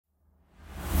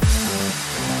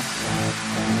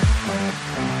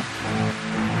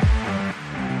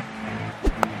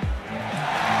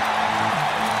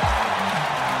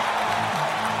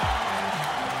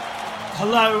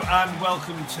Hello and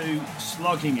welcome to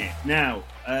Slogging It. Now,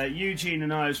 Eugene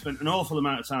and I have spent an awful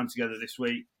amount of time together this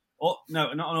week. Oh,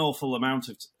 no, not an awful amount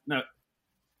of...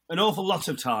 an awful lot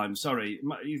of time, sorry.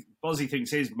 Bozzy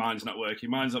thinks his mind's not working.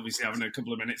 Mine's obviously having a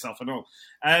couple of minutes off and all.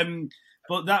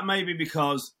 But that may be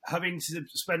because having to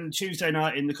spend Tuesday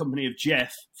night in the company of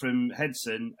Jeff from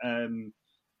Hedson,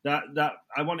 that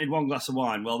I wanted one glass of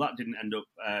wine. Well, that didn't end up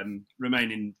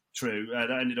remaining true.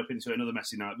 That ended up into another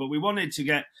messy night. But we wanted to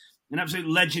get an absolute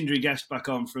legendary guest back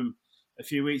on from a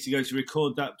few weeks ago to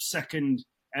record that second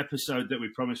episode that we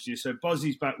promised you. So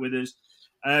Bozzy's back with us.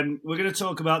 We're going to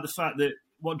talk about the fact that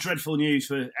what dreadful news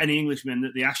for any Englishman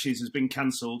that the Ashes has been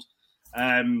cancelled.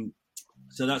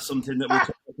 So that's something that we'll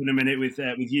talk about in a minute with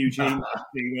Eugene.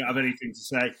 If you have anything to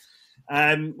say.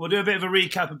 We'll do a bit of a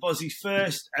recap of Bozzy's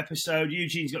first episode.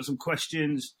 Eugene's got some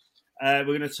questions. We're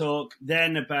going to talk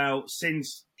then about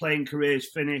since playing career's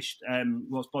finished,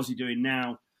 what's Bozzy doing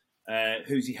now,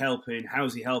 who's he helping,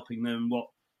 how's he helping them, what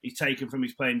he's taken from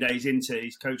his playing days into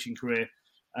his coaching career,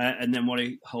 and then what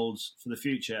he holds for the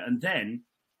future. And then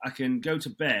I can go to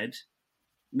bed,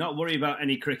 not worry about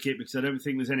any cricket because I don't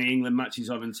think there's any England matches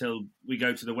on until we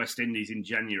go to the West Indies in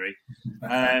January.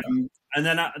 And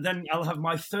then I'll have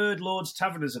my third Lord's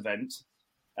Taverners event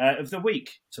of the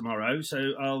week tomorrow.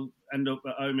 So I'll end up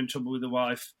at home in trouble with the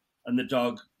wife and the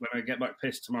dog when I get back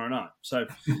pissed tomorrow night. So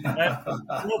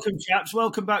welcome, chaps.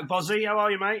 Welcome back, Bozzy. How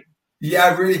are you, mate?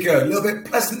 Yeah, really good. A little bit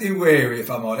pleasantly weary, if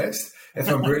I'm honest. If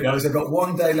I'm brutally honest, I've got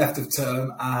 1 day left of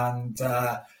term and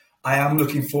I am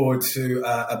looking forward to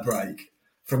a break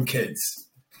from kids.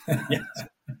 Yes.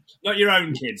 Not your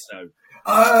own kids, though.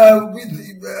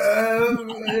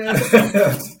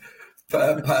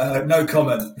 No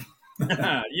comment.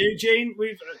 Eugene,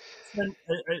 we've spent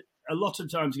a lot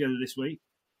of time together this week.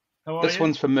 How are you? This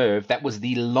one's for Merv. That was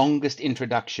the longest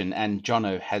introduction, and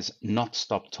Jono has not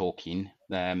stopped talking.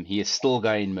 He is still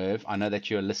going, Merv. I know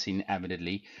that you're listening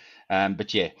avidly,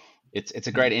 but yeah, it's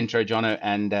a great intro, Jono,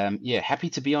 and happy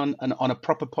to be on a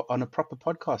proper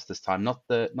podcast this time, not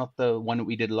the one that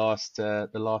we did the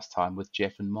last time with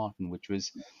Jeff and Martin, which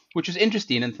was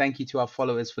interesting. And thank you to our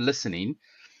followers for listening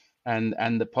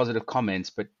and the positive comments.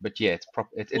 But yeah,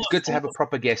 it's good to have a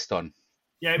proper guest on.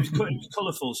 Yeah, it was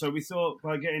colourful. So we thought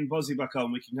by getting Bozzy back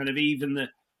on, we can kind of even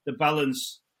the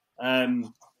balance,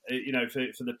 for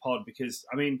the pod. Because,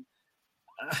 I mean,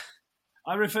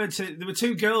 I referred to... There were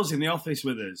two girls in the office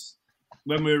with us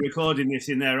when we were recording this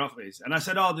in their office. And I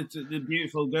said, the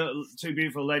beautiful girl, two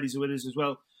beautiful ladies are with us as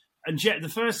well. And the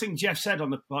first thing Jeff said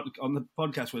on the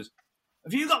podcast was,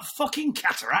 have you got fucking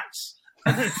cataracts?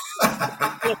 These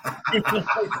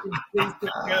two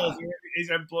girls,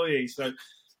 his employees. So,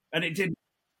 and it didn't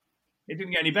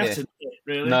get any better, did it,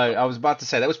 really? No, I was about to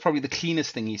say, that was probably the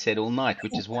cleanest thing he said all night,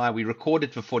 which is why we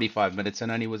recorded for 45 minutes and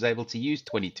only was able to use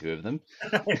 22 of them.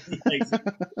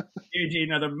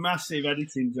 Eugene had a massive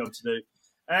editing job to do.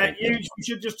 Eugene, we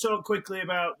should just talk quickly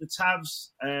about the Tavs.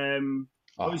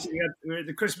 Obviously, we had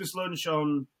the Christmas lunch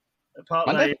on Park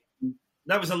Lane.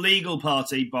 That was a legal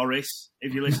party, Boris,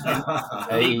 if you're listening.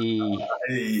 Hey.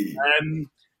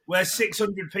 Where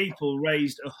 600 people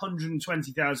raised £120,000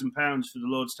 for the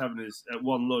Lord's Taverners at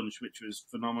one lunch, which was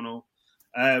phenomenal.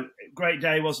 Great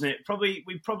day, wasn't it?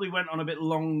 We probably went on a bit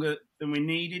longer than we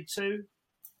needed to.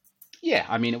 Yeah,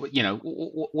 I mean,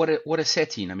 what a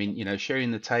setting. I mean,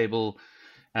 sharing the table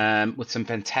with some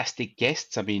fantastic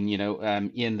guests. I mean,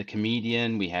 Ian the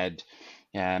comedian. We had,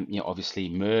 obviously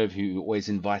Merv, who always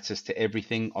invites us to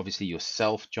everything. Obviously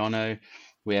yourself, Jono.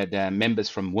 We had members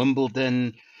from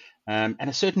Wimbledon. And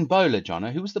a certain bowler,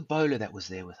 Jono. Who was the bowler that was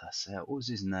there with us? What was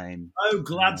his name? Oh,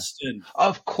 Gladstone.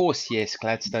 Of course, yes,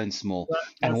 Gladstone Small.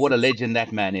 And what a legend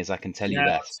that man is, I can tell you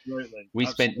that. Absolutely. We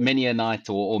spent many a night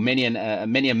or many a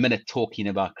minute talking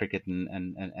about cricket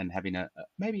and having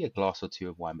maybe a glass or two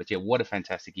of wine. But yeah, what a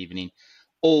fantastic evening.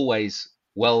 Always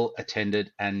well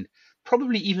attended and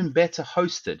probably even better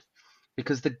hosted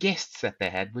because the guests that they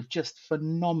had were just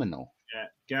phenomenal. Yeah,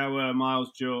 Gower,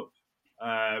 Miles Jupp.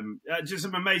 Just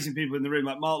some amazing people in the room,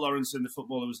 like Mark Lawrence, the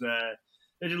footballer, was there.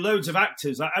 There were loads of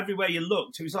actors. Like everywhere you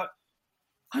looked, it was like,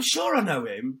 I'm sure I know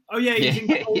him. Oh yeah, he's in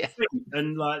Cold Feet.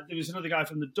 And like there was another guy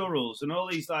from the Durrells, and all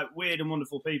these like weird and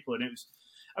wonderful people. And it was,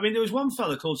 I mean, there was one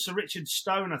fella called Sir Richard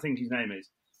Stone, I think his name is.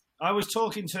 I was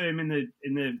talking to him in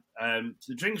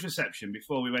the drinks reception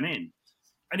before we went in,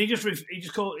 and he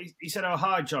said, "Oh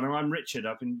hi, John, I'm Richard.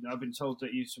 I've been told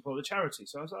that you support the charity."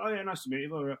 So I was like, "Oh yeah, nice to meet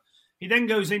you." He then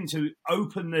goes in to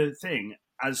open the thing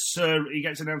as He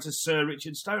gets announced as Sir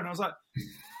Richard Stone. I was like,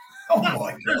 "Oh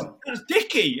my god, that's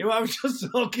Dickie!" Who I was just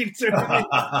talking to.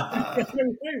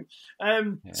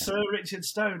 Sir Richard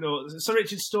Stone or Sir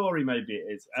Richard Story, maybe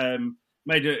it is.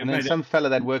 And then some fella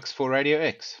that works for Radio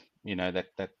X,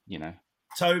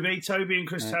 Toby and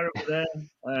Chris Terrell were there.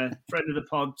 Friend of the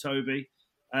pod, Toby.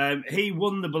 He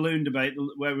won the balloon debate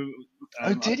where we.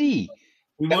 Did he?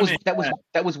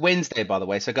 That was Wednesday, by the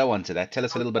way. So go on to that. Tell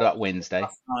us a little bit about Wednesday.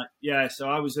 Yeah, so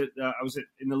I was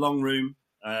in the long room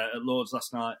at Lord's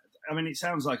last night. I mean, it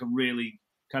sounds like a really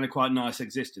kind of quite nice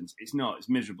existence. It's not. It's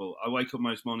miserable. I wake up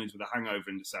most mornings with a hangover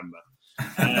in December.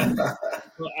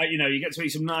 But you get to eat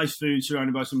some nice food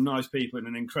surrounded by some nice people in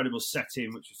an incredible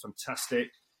setting, which was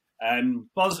fantastic.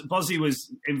 Bozzy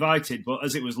was invited, but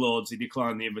as it was Lord's, he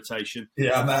declined the invitation.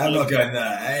 Yeah, man, I'm not going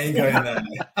there. I ain't going there.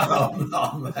 I'm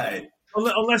not, mate.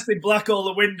 Unless they black all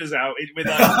the windows out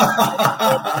without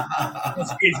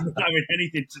it's not having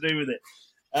anything to do with it.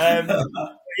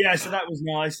 Yeah, so that was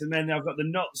nice. And then I've got the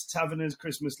Knots Taverners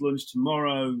Christmas lunch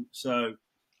tomorrow. So,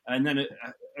 and then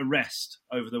a rest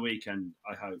over the weekend,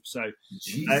 I hope. So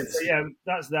yeah,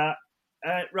 that's that.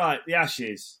 Right, the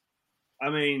Ashes. I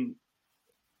mean,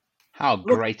 how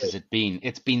great has it been?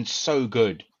 It's been so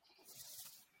good.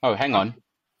 Oh, hang on.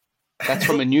 That's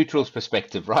from a neutral's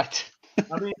perspective, right?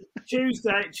 I mean,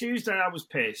 Tuesday I was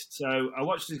pissed. So I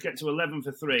watched us get to 11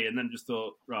 for 3 and then just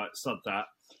thought, right, sod that.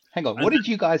 Hang on. What did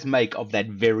you guys make of that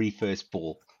very first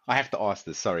ball? I have to ask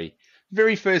this, sorry.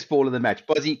 Very first ball of the match.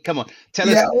 Bozzy, come on. Tell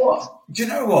us. Well, do you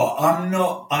know what? I'm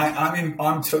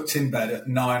tucked in bed at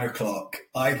 9 o'clock.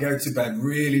 I go to bed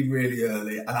really, really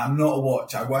early and I'm not a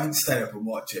watcher. I won't stay up and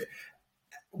watch it.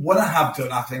 What I have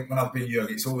done, I think, when I've been young,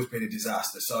 it's always been a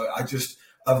disaster. So I just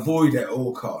avoid it at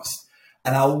all costs.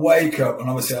 And I'll wake up and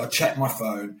obviously I'll check my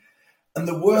phone. And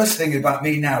the worst thing about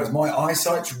me now is my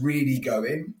eyesight's really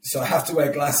going. So I have to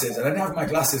wear glasses. I didn't have my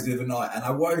glasses the other night. And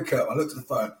I woke up, I looked at the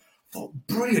phone, thought,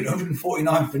 brilliant,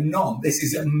 149 for none. This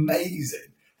is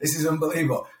amazing. This is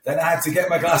unbelievable. Then I had to get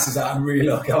my glasses out and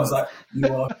re-look. I was like, you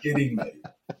are kidding me.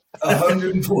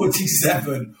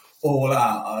 147 all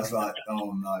out. I was like,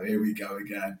 oh no, here we go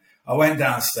again. I went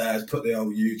downstairs, put the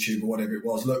old YouTube or whatever it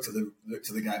was, looked at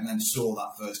the game, and then saw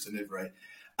that first delivery.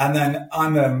 And then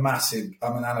I'm an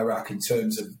anorak in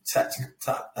terms of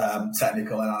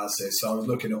technical analysis. So I was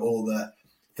looking at all the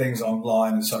things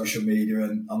online and social media,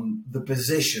 and the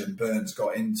position Burns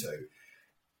got into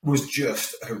was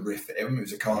just horrific. I mean, it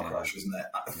was a car crash, wasn't it?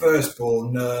 At the first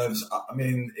ball, nerves. I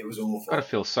mean, it was awful. I've got to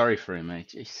feel sorry for him,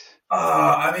 mate. Jeez.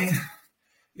 I mean,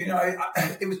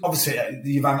 it was obviously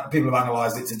people have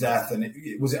analysed it to death. And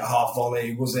was it a half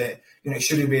volley? Was it,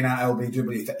 should have been at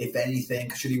LBW? If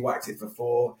anything, should he whacked it for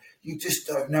 4? You just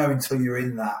don't know until you're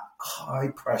in that high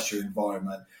pressure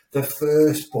environment. The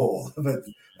first ball of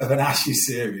an Ashes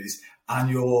series, and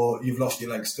you've lost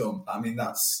your leg stump. I mean,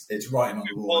 it's right on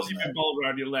board. You've been bowled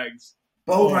around your legs.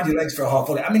 Bowled around your legs for a half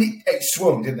volley. I mean, it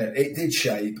swung, didn't it? It did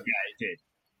shape. Yeah, it did.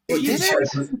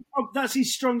 That's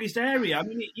his strongest area. I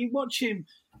mean, you watch him.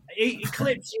 He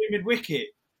clips through mid-wicket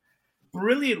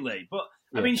brilliantly, but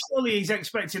I mean, surely he's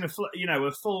expecting a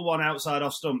full one outside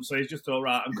off stump, so he's just thought,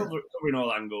 right, I'm covering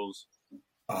all angles.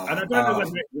 And I don't know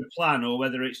whether it's a plan or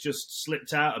whether it's just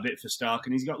slipped out a bit for Stark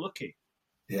and he's got lucky.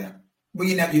 Yeah. Well,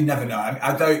 you never know.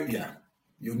 I don't. Yeah,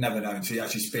 you'll never know until you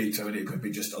actually speak to it. It could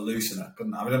be just a loosener,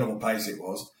 couldn't it? I don't know what pace it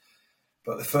was,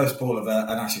 but the first ball of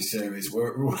an Ashes series,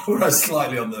 we're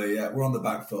slightly on the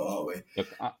back foot, aren't we? Yep.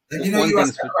 And you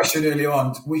asked that question earlier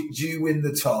on. Do you win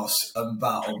the toss and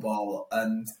bat or bowl?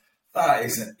 And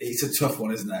it's a tough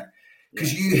one, isn't it?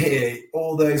 Because you hear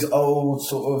all those old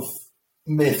sort of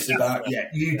myths about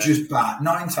you just bat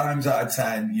 9 times out of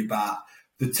 10 you bat.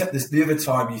 The other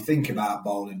time you think about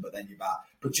bowling, but then you bat.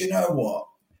 But you know what?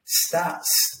 Stats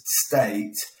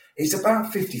state it's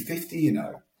about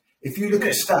 50-50, If you look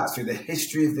at stats through the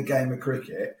history of the game of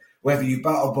cricket, whether you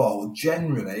bat or bowl,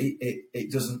 generally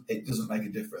it doesn't make a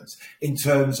difference in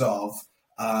terms of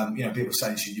people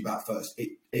saying should you bat first.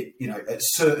 At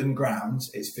certain grounds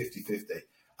it's 50-50,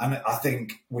 and I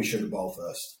think we should have bowled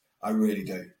first. I really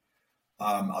do.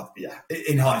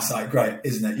 In hindsight, great,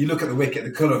 isn't it? You look at the wicket,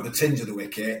 the colour of the tinge of the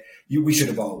wicket. We should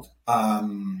have bowled.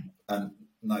 And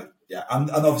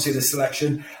obviously the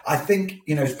selection. I think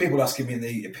people asking me in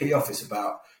the P office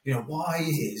about why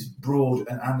is Broad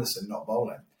and Anderson not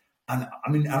bowling, and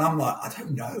I'm like, I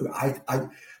don't know.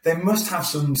 They must have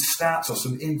some stats or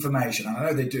some information, and I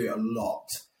know they do a lot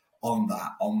on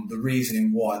the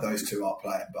reasoning why those two are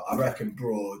playing. But I reckon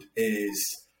Broad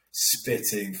is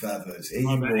spitting feathers.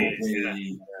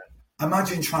 Imagine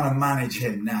trying to manage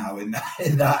him now in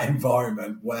that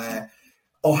environment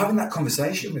or having that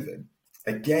conversation with him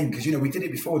again, because we did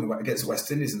it before against the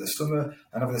West Indies in the summer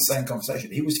and having the same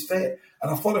conversation. He was fit, and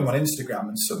I follow him on Instagram,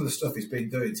 and some of the stuff he's been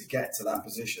doing to get to that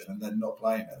position and then not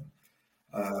playing him,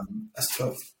 that's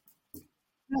tough.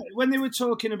 when they were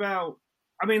talking about,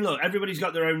 I mean, look, everybody's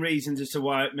got their own reasons as to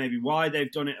why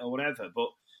they've done it or whatever. But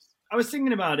I was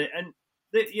thinking about it, and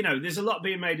there's a lot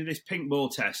being made of this pink ball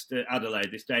test at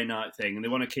Adelaide, this day-night thing, and they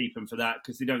want to keep him for that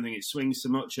because they don't think it swings so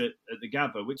much at the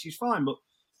Gabba, which is fine. But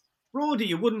Broady,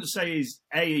 you wouldn't say is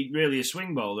really a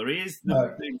swing bowler. He is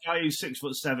the guy who's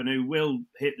 6'7" who will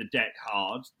hit the deck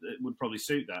hard. That would probably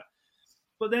suit that.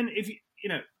 But then if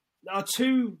our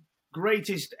two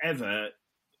greatest ever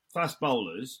fast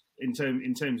bowlers in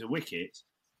terms of wickets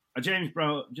are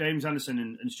James Anderson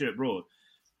and Stuart Broad.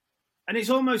 And it's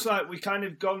almost like we kind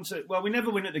of gone to, well, we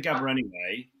never win at the Gabba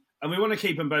anyway, and we want to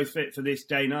keep them both fit for this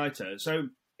day-nighter. So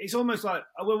it's almost like,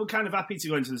 well, we're kind of happy to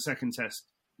go into the second test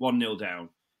 1-0 down.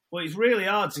 Well, it's really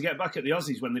hard to get back at the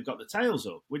Aussies when they've got the tails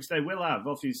up, which they will have,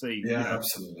 obviously. Yeah,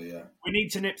 absolutely, yeah. We need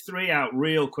to nip 3 out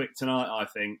real quick tonight, I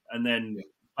think, and then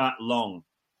bat long.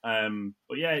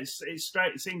 But yeah, it's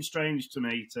straight. It seems strange to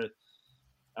me to.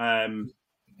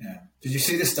 Yeah. Did you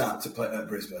see the stat to play at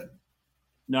Brisbane?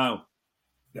 No.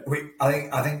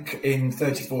 I think in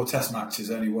 34 Test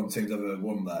matches, only one team's ever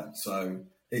won there, so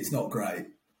it's not great,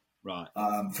 right?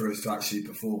 For us to actually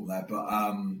perform there. But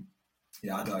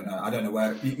yeah, I don't know. I don't know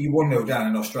where you 1-0 down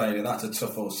in Australia. That's a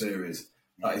tough old series.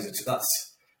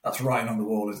 That's writing on the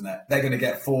wall, isn't it? They're going to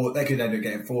get 4. They could end up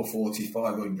getting 440,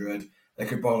 500. They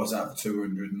could bowl us out for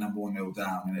 200 and then 1-0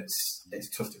 down, and it's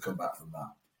tough to come back from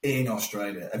that in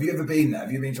Australia. Have you ever been there?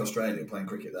 Have you been to Australia playing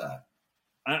cricket there?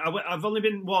 I've only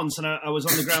been once, and I was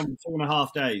on the ground for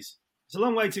 2.5 days. It's a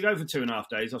long way to go for 2.5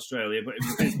 days, Australia, but it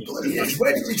was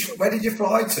Where did you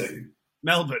fly to?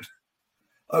 Melbourne.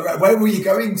 Oh, right. Where were you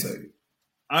going to?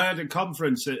 I had a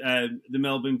conference at the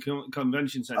Melbourne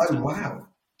Convention Centre. Oh, wow.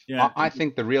 Yeah. I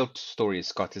think the real story,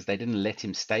 Scott, is they didn't let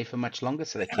him stay for much longer,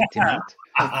 so they kicked him out.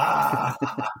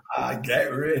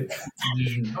 Get rid.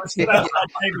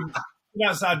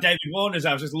 Outside David Warner's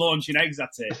house, just launching eggs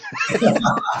at it.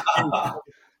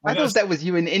 I thought that was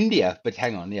you in India, but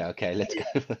hang on, yeah, okay, let's go.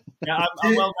 Yeah,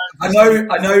 I'm well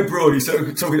known. I know Broady.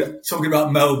 So talking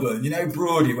about Melbourne, you know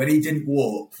Broady when he didn't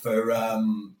walk for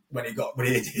when he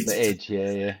hit the edge,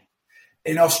 yeah.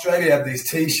 In Australia, they have these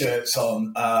T-shirts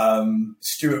on.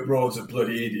 Stuart Broad's a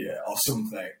bloody idiot or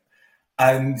something.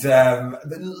 And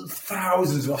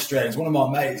thousands of Australians. One of my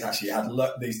mates actually had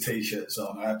these T-shirts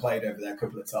on. I played over there a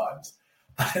couple of times.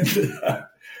 And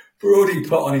Broady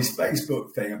put on his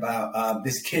Facebook thing about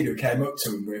this kid who came up to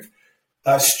him with,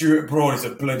 Stuart Broad is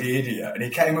a bloody idiot. And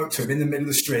he came up to him in the middle of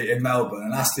the street in Melbourne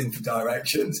and asked him for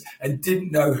directions and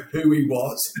didn't know who he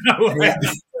was.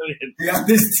 He had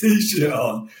this T-shirt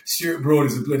on, Stuart Broad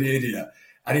is a bloody idiot.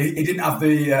 And he didn't have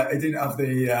the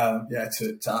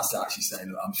to ask to actually say,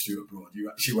 look, I'm Stuart Broad.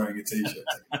 You're actually wearing a T-shirt,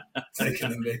 taking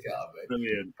the mick out of it.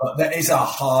 Brilliant. But that is a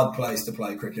hard place to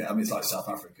play cricket. I mean, it's like South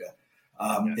Africa.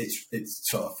 It's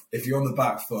tough. If you're on the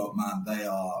back foot, man, they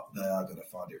are going to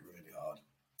find it really hard,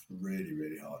 really,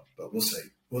 really hard. But we'll see.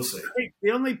 I think the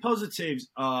only positives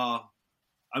are,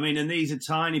 and these are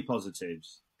tiny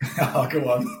positives. Oh,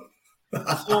 go on.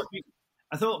 I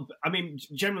thought,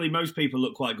 generally most people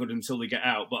look quite good until they get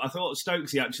out, but I thought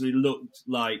Stokesy actually looked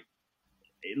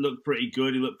pretty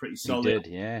good. He looked pretty solid. He did,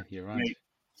 yeah, you're right.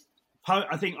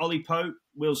 I think Ollie Pope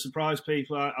will surprise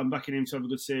people. I'm backing him to have a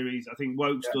good series. I think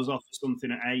Wokes does offer something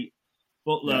at 8.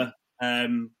 Butler,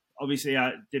 obviously,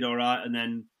 did all right. And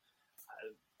then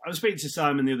I was speaking to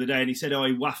Simon the other day, and he said,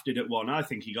 he wafted at 1. I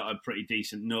think he got a pretty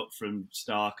decent nut from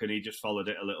Stark, and he just followed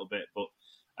it a little bit. But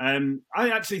I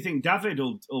actually think David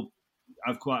will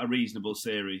have quite a reasonable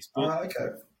series. But, okay.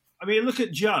 Look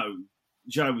at Joe.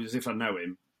 Joe, as if I know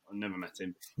him. I've never met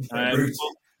him. Root.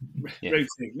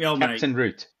 We all Captain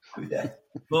Root. Yeah.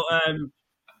 But,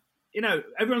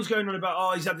 everyone's going on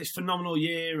about, he's had this phenomenal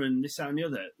year and this, that and the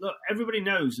other. Look, everybody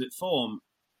knows that form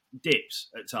dips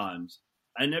at times.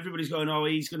 And everybody's going,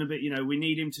 he's going to be, we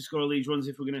need him to score all these runs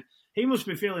if we're going to... He must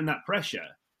be feeling that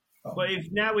pressure. But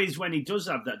if now is when he does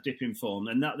have that dip in form,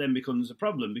 then that then becomes a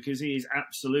problem because he is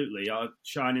absolutely our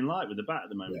shining light with the bat at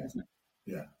the moment, isn't it?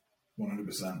 Yeah,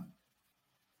 100%.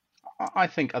 I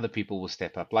think other people will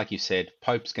step up. Like you said,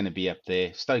 Pope's going to be up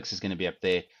there. Stokes is going to be up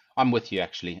there. I'm with you,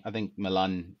 actually. I think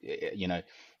Milan,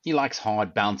 he likes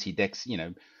hard, bouncy decks.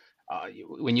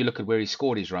 When you look at where he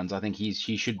scored his runs, I think he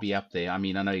should be up there. I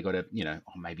know he got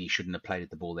maybe he shouldn't have played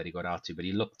at the ball that he got out to, but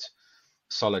he looked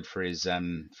solid for his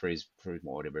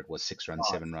whatever it was, 6 runs,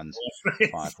 7 runs,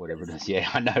 5, whatever it is. Yeah,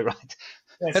 I know, right?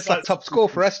 That's like top score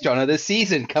for us, John, of the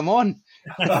season. Come on.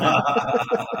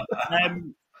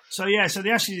 So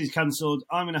the Ashes is cancelled.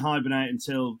 I'm going to hibernate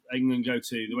until England go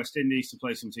to the West Indies to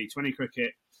play some T20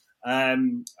 cricket. I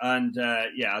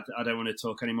don't want to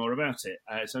talk any more about it.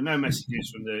 So no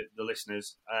messages from the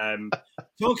listeners.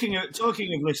 Talking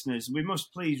of listeners, we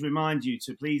must please remind you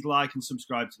to please like and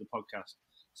subscribe to the podcast,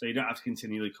 so you don't have to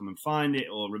continually come and find it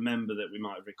or remember that we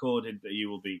might have recorded. But you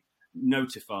will be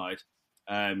notified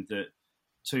that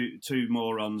two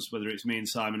morons, whether it's me and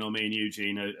Simon or me and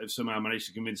Eugene, have somehow managed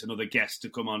to convince another guest to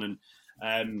come on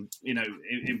and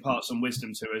impart some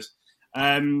wisdom to us.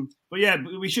 But yeah,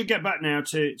 we should get back now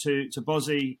to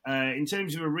Bozzy. In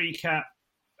terms of a recap,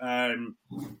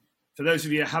 for those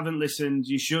of you who haven't listened,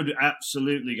 you should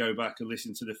absolutely go back and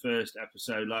listen to the first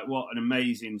episode. Like, what an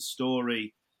amazing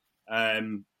story!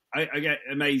 I get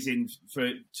amazing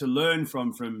to learn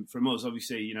from us.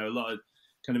 Obviously, a lot of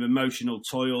kind of emotional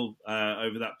toil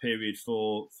over that period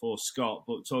for Scott,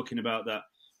 but talking about that,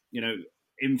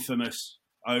 infamous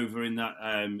over in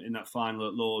that final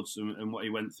at Lords and what he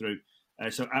went through.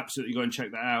 So absolutely go and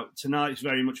check that out. Tonight's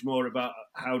very much more about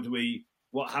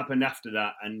what happened after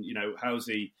that, and how's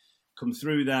he come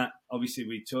through that. Obviously,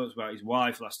 we talked about his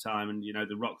wife last time, and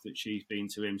the rock that she's been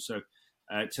to him. So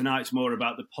tonight's more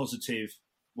about the positive,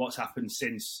 what's happened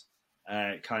since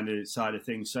kind of side of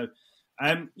things. So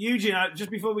Eugene,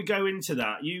 just before we go into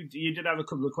that, you did have a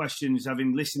couple of questions,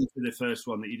 having listened to the first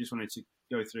one, that you just wanted to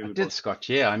go through. I did, Scott.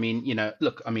 Yeah, I mean,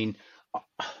 look, I mean,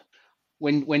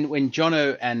 when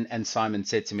Jono and Simon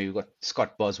said to me, we've got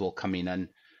Scott Boswell coming, and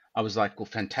I was like, well,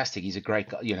 fantastic. He's a great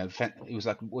guy. He was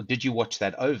like, well, did you watch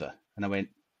that over? And I went,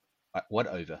 what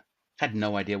over? Had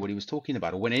no idea what he was talking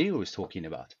about or when he was talking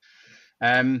about.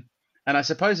 And I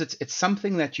suppose it's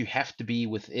something that you have to be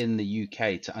within the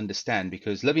UK to understand,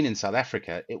 because living in South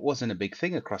Africa, it wasn't a big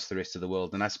thing across the rest of the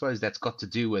world. And I suppose that's got to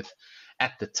do with,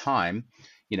 at the time,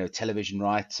 television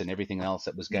rights and everything else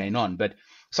that was going on. But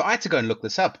so I had to go and look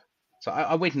this up. So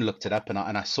I went and looked it up, and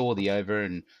I saw the over,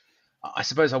 and I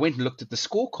suppose I went and looked at the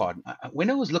scorecard. When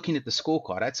I was looking at the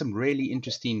scorecard, I had some really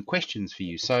interesting questions for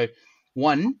you. So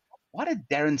one, why did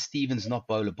Darren Stevens not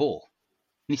bowl a ball?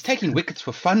 And he's taking wickets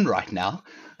for fun right now.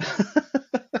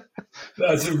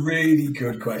 That's a really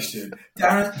good question.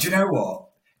 Darren, do you know what?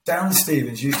 Darren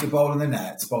Stevens used to bowl in the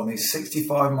nets, bowling his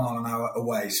 65 mile an hour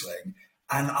away swing.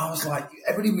 And I was like,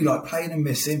 everybody would be like playing and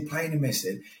missing.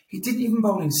 He didn't even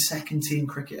bowl in second team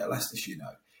cricket at Leicestershire,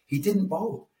 He didn't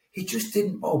bowl. He just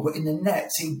didn't bowl. But in the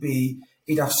nets,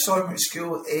 he'd have so much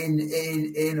skill in,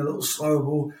 a little slow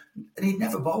ball, and he'd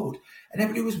never bowled. And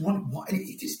everybody was wondering why, and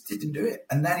he just didn't do it.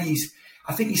 And then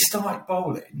I think he started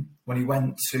bowling when he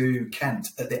went to Kent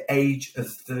at the age of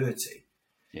 30.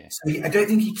 Yeah. So I don't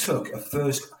think he took I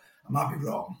might be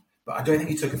wrong, but I don't think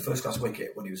he took a first class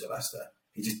wicket when he was at Leicester.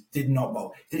 He just did not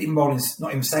bowl. He didn't even bowl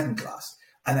not even second class.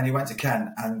 And then he went to Kent,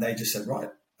 and they just said, right,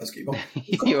 let's keep bowling.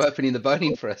 You're opening the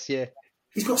bowling for us, yeah.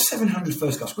 He's got 700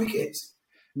 first class wickets.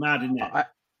 Mad, isn't it?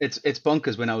 It's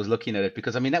bonkers when I was looking at it,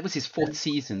 because, I mean, that was his fourth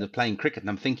season of playing cricket. And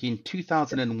I'm thinking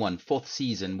 2001, fourth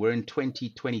season. We're in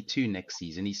 2022 next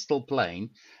season. He's still playing.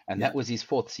 And that was his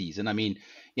fourth season. I mean,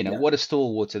 what a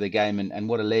stalwart of the game, and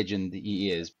what a legend he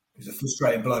is. He was a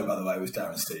frustrating bloke, by the way, was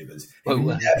Darren Stevens. He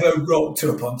never rocked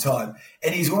up on time.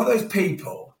 And he's one of those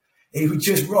people, he would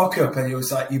just rock up, and he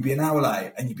was like, you'd be an hour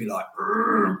late, and you'd be like,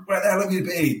 where the hell have you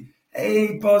been?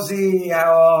 Hey, Bozzy,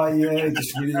 how are you?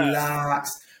 Just relax.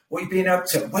 What have you been up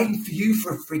to? Waiting for you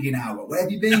for a frigging hour. Where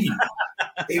have you been?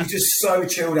 He was just so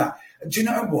chilled out. And do you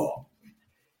know what?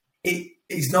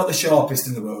 He's not the sharpest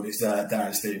in the world, is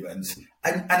Darren Stevens.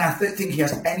 And I don't think he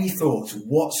has any thoughts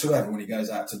whatsoever when he goes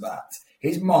out to bat.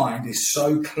 His mind is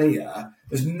so clear.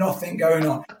 There's nothing going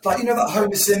on. Like, that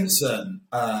Homer Simpson,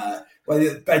 where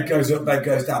the bed goes up, bed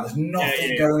goes down. There's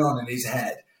nothing going on in his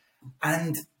head.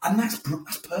 And that's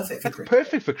perfect for cricket.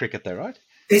 Perfect for cricket, though, right?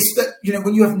 It's that,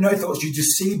 when you have no thoughts, you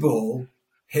just see ball,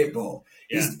 hit ball.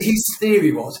 Yeah. His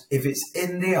theory was, if it's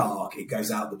in the arc, it goes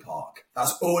out the park.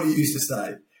 That's all he used to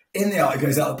say. In the arc, it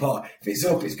goes out the park. If it's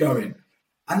up, it's going.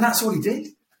 And that's all he did.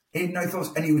 He had no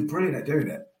thoughts, and he was brilliant at doing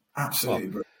it. Absolutely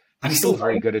brilliant. And he's still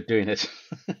very good at doing it.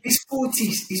 He's 40.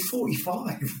 He's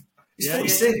 45. He's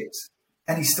 46,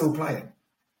 and he's still playing.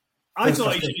 I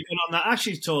thought he should have gone on that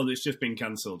Ashes tour that's just been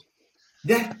cancelled.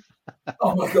 Yeah.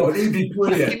 Oh my God, he'd be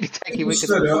brilliant. He'd be taking he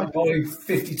stood up bowling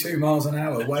 52 miles an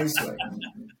hour waist swing.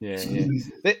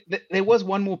 Yeah. There was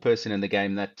one more person in the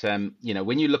game that,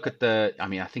 when you look at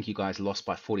I think you guys lost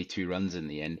by 42 runs in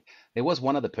the end. There was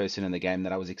one other person in the game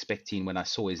that I was expecting, when I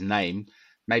saw his name,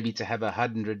 maybe to have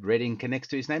 100 red ink next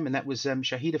to his name, and that was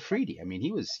Shahid Afridi. I mean,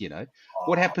 he was,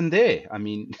 what happened there? I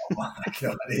mean, oh my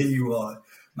God, he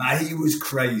was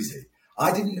crazy.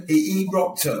 He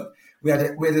rocked up We had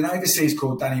an overseas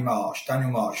called Daniel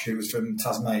Marsh, who was from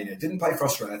Tasmania. Didn't play for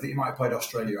Australia. I think he might have played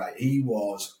Australia 8. He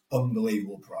was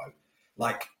unbelievable pro.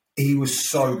 Like, he was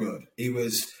so good.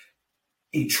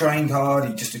 He trained hard.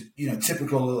 He just,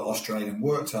 typical Australian,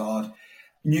 worked hard,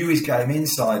 knew his game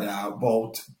inside out,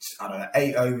 bowled,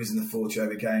 8 overs in the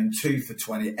 40-over game, 2 for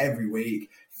 20 every week,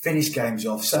 finished games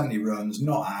off, 70 runs,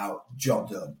 not out, job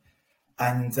done.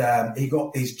 And he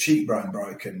got his cheekbone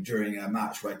broken during a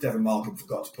match where Devon Markham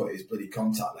forgot to put his bloody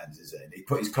contact lenses in. He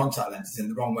put his contact lenses in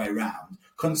the wrong way round,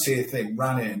 couldn't see a thing,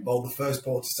 ran in, bowled the first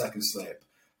ball to second slip,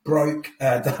 broke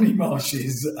Danny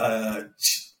Marsh's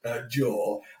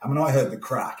jaw. And when I heard the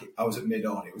crack, I was at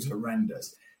mid-on. It was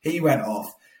horrendous. He went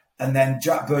off. And then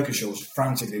Jack Burkishaw was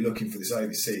frantically looking for this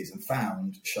overseas and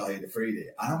found Shahid Afridi.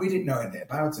 And we didn't know anything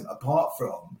about him, apart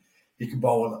from he could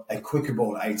bowl a quicker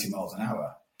ball at 80 miles an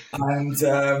hour. And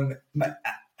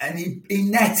he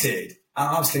netted. And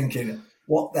I was thinking,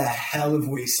 what the hell have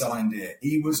we signed here?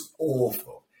 He was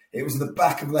awful. It was the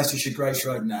back of Leicestershire Grace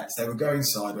Road nets. They were going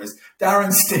sideways.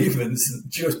 Darren Stevens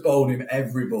just bowled him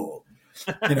every ball.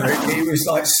 He was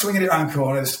like swinging it around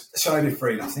corners, Shahid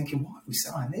Afridi. I was thinking, why have we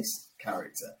signed this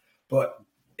character? But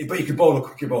he could bowl a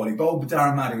quicker ball. He bowled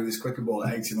Darren Maddy with his quicker ball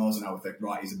at 80 miles an hour. I think,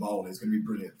 right, he's a bowler. He's going to be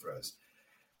brilliant for us.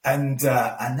 And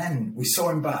then we saw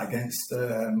him back against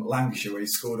Lancashire where he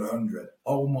scored 100.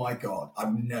 Oh, my God.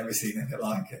 I've never seen anything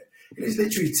like it. It was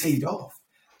literally teed off.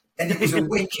 And it was a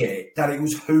wicket that it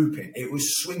was hooping. It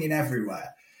was swinging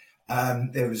everywhere.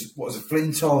 There was,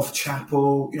 Flintoff,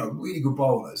 Chappell, really good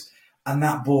bowlers. And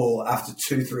that ball, after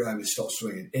 2-3 overs, stopped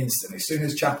swinging instantly. As soon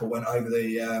as Chappell went over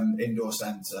the indoor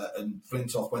centre and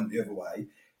Flintoff went the other way,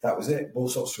 that was it. Ball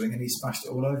stopped swinging. He smashed it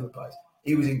all over the place.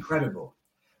 He was incredible.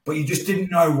 But you just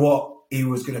didn't know what he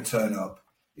was going to turn up.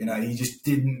 You just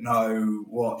didn't know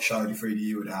what Shahid Afridi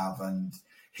you would have. And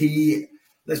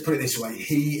let's put it this way,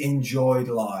 he enjoyed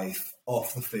life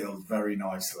off the field very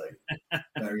nicely.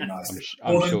 Very nicely.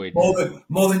 I'm sure he did.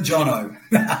 More than Jono.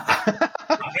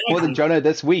 More than Jono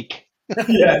this week.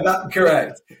 Yeah, that's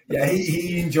correct. Yeah,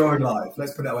 he enjoyed life.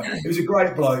 Let's put it that way. He was a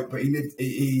great bloke, but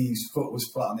his foot was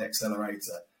flat on the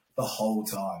accelerator the whole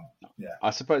time. Yeah. I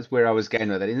suppose where I was going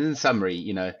with that, in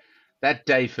summary, that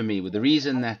day for me, the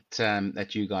reason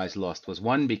that you guys lost was,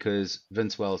 one, because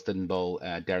Vince Wells didn't bowl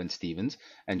Darren Stevens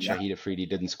and Shahid Afridi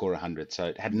didn't score 100. So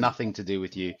it had nothing to do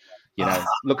with you.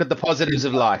 Look at the positives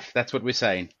of life. That's what we're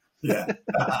saying. Yeah,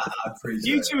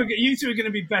 you two are going to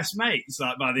be best mates,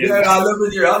 like, by the end. Yeah, I'm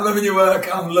loving your work.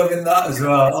 I'm loving that as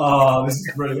well. Oh, this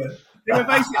is brilliant. They were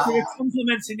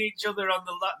complimenting each other on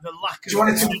the lack of. Do you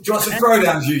want some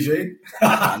throwdowns, Eugene?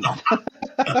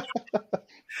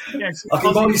 Yes, I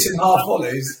can bowl you some half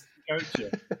volleys.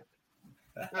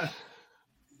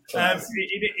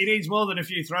 He needs more than a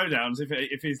few throwdowns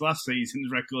if his last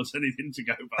season's record's anything to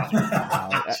go by.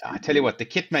 I tell you what, the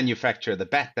kit manufacturer, the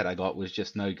bat that I got was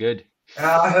just no good.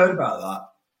 I heard about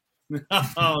that.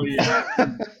 Oh, yeah.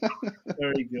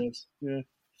 Very good. Yeah.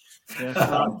 Me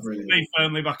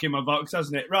firmly back in my box,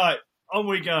 hasn't it? Right, on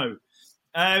we go.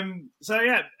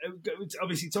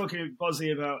 Obviously talking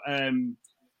Bosley about the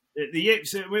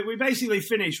yips. We basically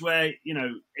finished where,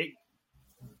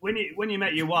 when you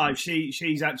met your wife,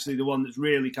 she's actually the one that's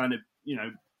really kind of,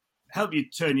 helped you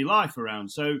turn your life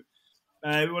around. So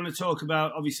we want to talk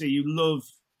about, obviously you love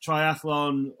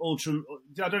triathlon, ultra.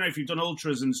 I don't know if you've done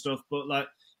ultras and stuff, but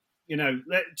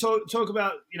talk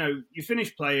about, you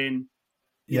finished playing,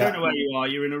 you don't know where you are,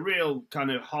 you're in a real kind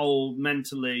of hole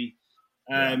mentally.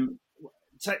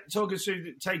 Talk us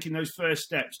through taking those first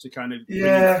steps to kind of...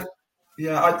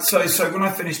 So when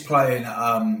I finished playing,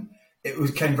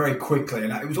 it came very quickly,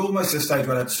 and it was almost a stage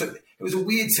where it was a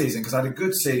weird season because I had a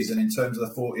good season in terms of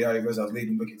the 40 overs. I was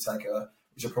leading wicket taker,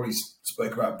 which I probably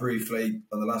spoke about briefly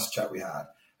on the last chat we had.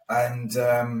 And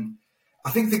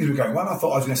I think things were going well. I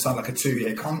thought I was going to sign like a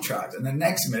 2-year contract. And then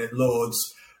next minute, Lords,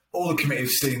 all the committee have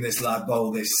seen this lad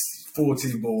bowl this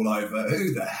 14 ball over.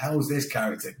 Who the hell's this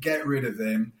character? Get rid of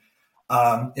him.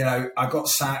 I got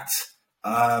sacked.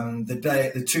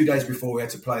 The 2 days before we had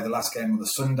to play the last game on the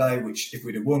Sunday, which if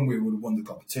we'd have won, we would have won the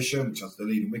competition, which I was the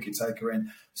leading wicket taker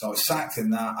in. So I was sacked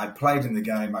in that. I played in the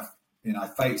game. I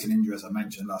faked an injury, as I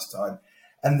mentioned last time.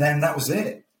 And then that was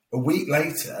it. A week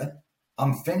later,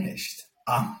 I'm finished.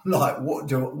 I'm like, what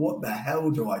the hell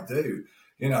do I do?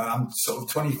 I'm sort of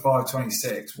 25,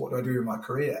 26. What do I do in my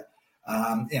career?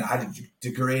 I had a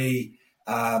degree.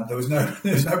 There was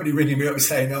nobody ringing me up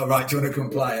saying, "Oh, right, do you want to come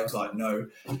play?" I was like, "No."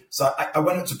 So I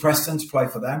went up to Preston to play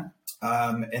for them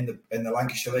in the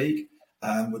Lancashire League.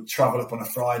 Would travel up on a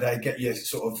Friday, get your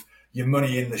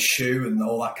money in the shoe and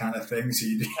all that kind of thing. So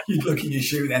you'd look in your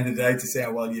shoe at the end of the day to see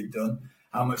how well you'd done,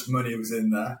 how much money was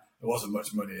in there. there wasn't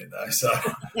much money in there. So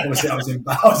obviously I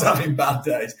was having bad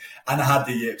days, and I had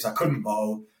the yips. I couldn't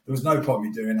bowl. There was no point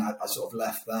in me doing that. I sort of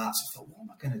left that. So I thought, what am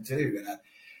I going to do?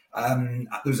 And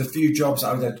there was a few jobs.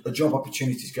 I had a job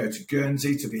opportunity to go to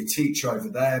Guernsey to be a teacher over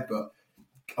there, but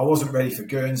I wasn't ready for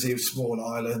Guernsey. It was a small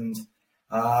island.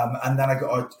 And then I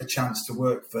got a chance to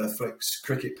work for Flick's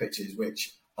cricket pitches,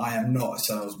 which I am not a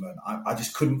salesman. I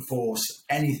just couldn't force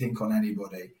anything on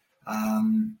anybody.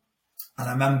 And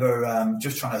I remember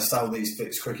just trying to sell these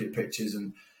Flick's cricket pitches,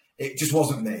 and it just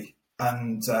wasn't me.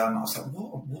 And I was like,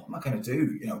 what am I going to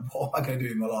do? What am I going to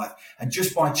do in my life? And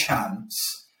just by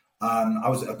chance, I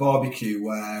was at a barbecue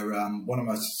where one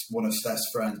of Steph's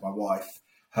friends, my wife,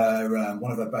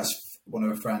 one of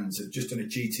her friends had just done a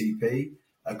GTP,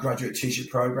 a graduate teacher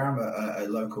program at a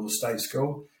local state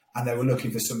school, and they were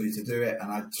looking for somebody to do it,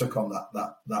 and I took on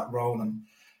that role. And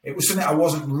it was something I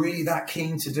wasn't really that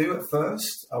keen to do at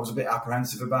first. I was a bit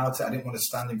apprehensive about it. I didn't want to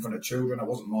stand in front of children. It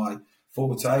wasn't my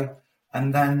forte.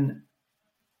 And then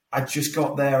I just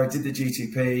got there. I did the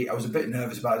GTP. I was a bit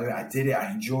nervous about doing it. I did it.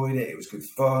 I enjoyed it. It was good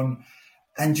fun.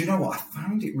 And you know what? I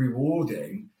found it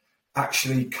rewarding,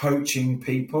 actually coaching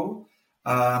people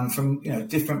from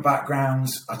different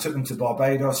backgrounds. I took them to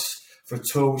Barbados for a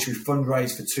tour, which we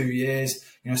fundraised for 2 years.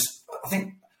 I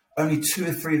think only 2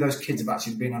 or 3 of those kids have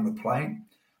actually been on the plane.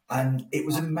 And it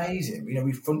was amazing.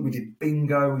 We did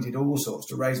bingo, we did all sorts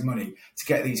to raise money to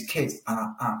get these kids. And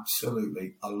I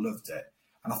loved it.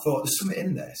 And I thought, there's something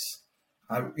in this.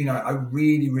 I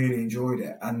really, really enjoyed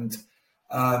it. And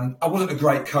I wasn't a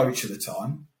great coach at the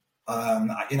time.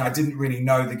 I didn't really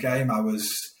know the game. I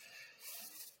was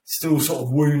still sort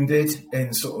of wounded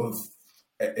in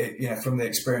from the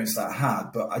experience that I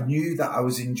had. But I knew that I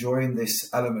was enjoying this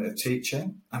element of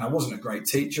teaching. And I wasn't a great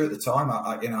teacher at the time.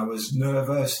 I was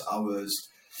nervous.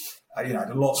 I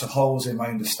had lots of holes in my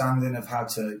understanding of how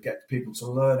to get people to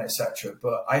learn, etc.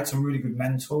 But I had some really good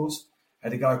mentors. I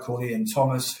had a guy called Ian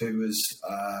Thomas, who was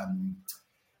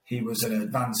he was an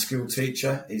advanced school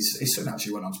teacher. His son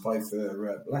actually went on to play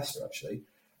for Leicester. Actually,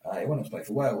 he went on to play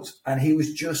for Wales, and he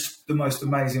was just the most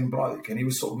amazing bloke. And he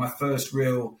was sort of my first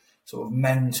real sort of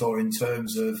mentor in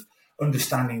terms of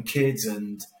understanding kids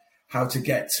and how to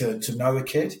get to know a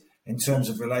kid in terms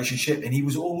of relationship. And he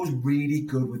was always really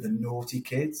good with the naughty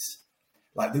kids,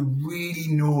 like the really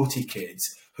naughty kids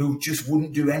who just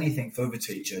wouldn't do anything for other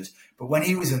teachers. But when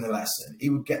he was in the lesson, he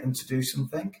would get them to do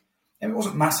something. And it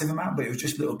wasn't a massive amount, but it was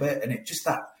just a little bit. And it just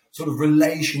that sort of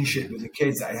relationship with the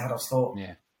kids that he had, I thought,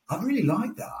 I really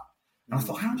like that. And I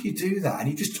thought, how do you do that? And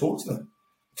he just talked to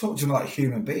them like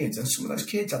human beings. And some of those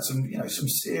kids had some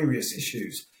serious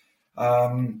issues.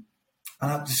 And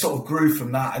I just sort of grew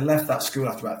from that. I left that school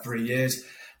after about 3 years.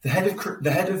 The head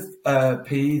of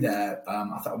PE there,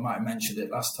 I thought I might have mentioned it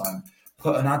last time,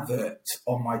 put an advert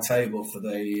on my table for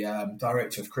the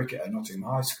director of cricket at Nottingham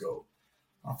High School.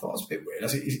 I thought it was a bit weird. I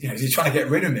said, is he trying to get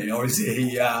rid of me, or is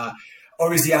he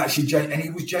actually? And he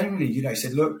was genuinely, he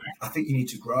said, look, I think you need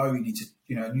to grow. You need to,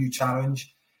 a new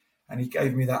challenge. And he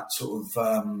gave me that sort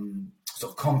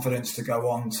of confidence to go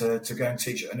on to go and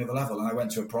teach at another level. And I went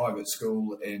to a private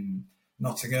school in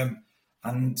Nottingham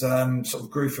and sort of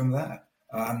grew from there.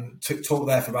 Taught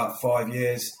there for about 5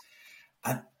 years.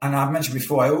 And I've mentioned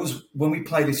before, when we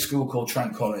played a school called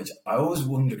Trent College, I always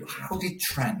wondered, how did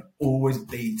Trent always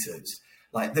beat us?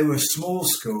 Like, they were a small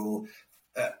school,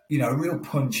 a real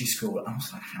punchy school. And I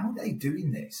was like, how are they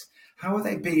doing this? How are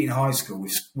they beating high school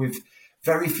with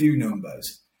very few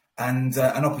numbers? And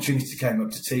an opportunity came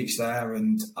up to teach there,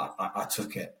 and I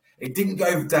took it. It didn't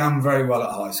go down very well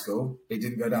at high school. It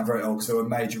didn't go down very well because there were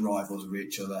major rivals with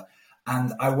each other.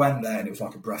 And I went there, and it was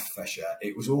like a breath of fresh air.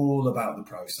 It was all about the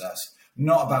process,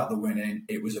 not about the winning.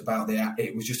 It was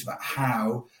just about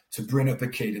how to bring up a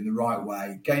kid in the right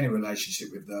way, gain a relationship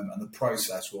with them, and the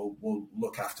process will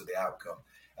look after the outcome.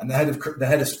 And the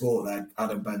head of sport there,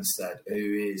 Adam Benstead, who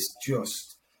is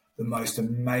just the most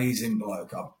amazing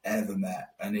bloke I've ever met,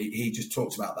 and he just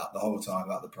talks about that the whole time,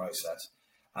 about the process.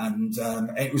 And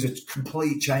it was a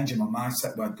complete change in my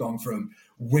mindset, where I'd gone from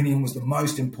winning was the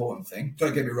most important thing.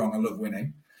 Don't get me wrong, I love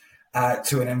winning.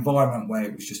 To an environment where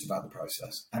it was just about the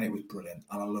process, and it was brilliant,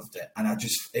 and I loved it. And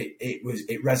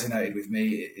it resonated with me.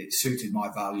 It suited my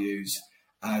values,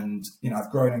 and I've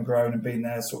grown and been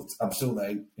there. I'm still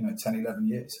there, 10, 11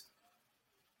 years.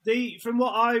 From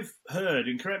what I've heard,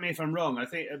 and correct me if I'm wrong, I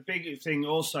think a big thing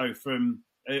also from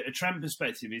a Trent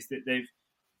perspective is that they've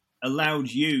allowed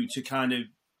you to kind of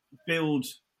build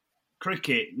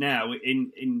cricket now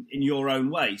in your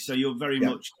own way. So you're very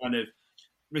much kind of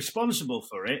responsible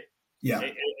for it. Yeah,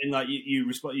 and like you're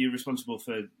responsible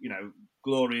for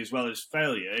glory as well as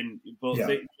failure, but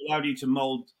they allowed you to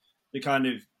mould the kind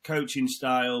of coaching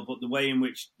style, but the way in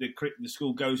which the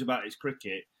school goes about its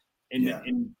cricket,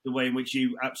 in the way in which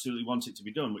you absolutely want it to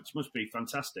be done, which must be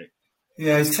fantastic.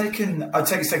 Yeah, I'd take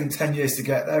it's taken 10 years to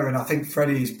get there, and I think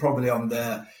Freddie's probably on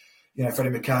there.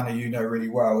 Freddie McCann, who you know really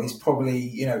well, he's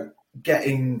probably,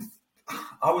 getting,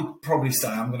 I would probably say,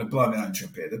 I'm going to blow my own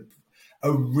trumpet,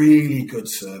 a really good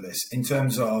service in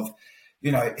terms of,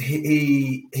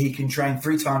 he can train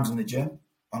 3 times in the gym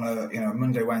on a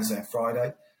Monday, Wednesday and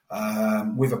Friday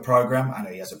with a program. I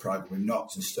know he has a program with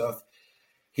knocks and stuff.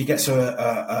 He gets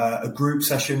a group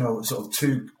session or sort of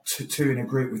two in a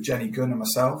group with Jenny Gunn and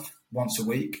myself once a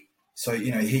week. So,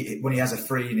 when he has a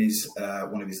free in his,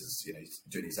 one of his, he's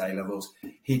doing his A-levels,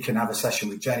 he can have a session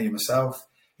with Jenny and myself.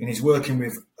 And he's working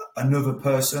with another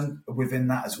person within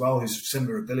that as well, who's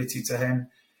similar ability to him.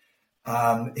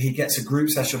 He gets a group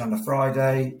session on a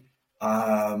Friday.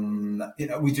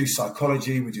 We do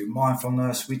psychology, we do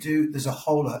mindfulness, there's a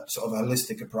whole sort of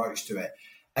holistic approach to it.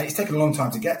 And it's taken a long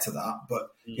time to get to that, but,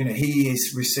 he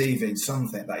is receiving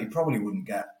something that he probably wouldn't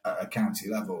get at a county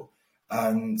level.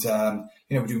 And,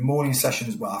 we do morning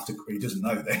sessions. Well, he doesn't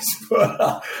know this,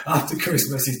 but after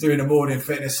Christmas, he's doing a morning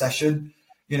fitness session,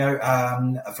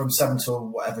 from 7 till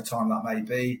whatever time that may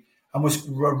be. And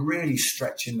we're really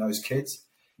stretching those kids.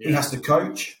 Yeah. He has to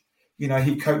coach.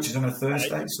 He coaches on a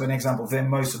Thursday. So an example of him,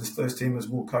 most of the first teamers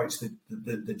will coach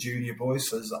the junior boys.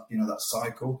 So there's that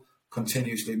cycle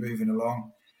continuously moving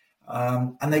along.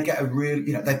 And they get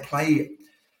they play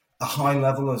a high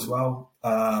level as well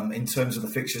in terms of the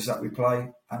fixtures that we play.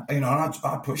 And,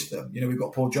 I push them. We've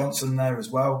got Paul Johnson there as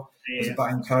well as a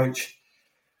batting coach.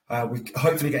 We're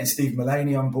hopefully getting Steve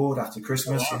Mullaney on board after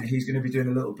Christmas. Oh, wow. He's going to be doing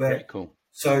a little bit. Very cool.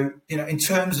 So, in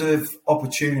terms of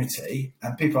opportunity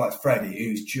and people like Freddie,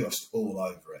 who's just all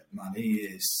over it, man,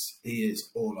 he is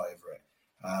all over it.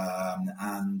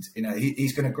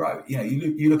 He's going to grow.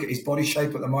 You look at his body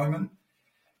shape at the moment.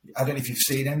 I don't know if you've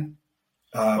seen him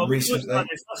recently.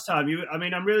 Last time,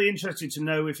 I'm really interested to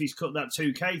know if he's cut that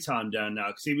 2K time down now,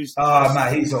 because he was. Oh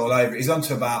man, he's all over it. He's on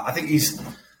to about.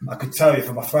 I could tell you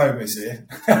from my phone is here.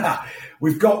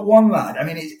 We've got one lad. I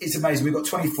mean, it's amazing. We've got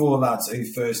 24 lads who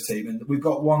first team, and we've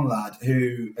got one lad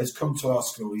who has come to our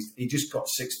school. He just got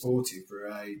 640 for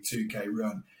a 2K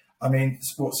run. I mean,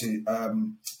 what's he?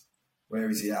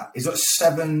 Where is he at? He's got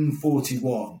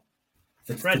 741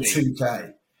 for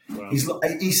 2K. Wow.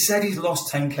 He said he's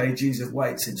lost 10 kgs of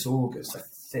weight since August, I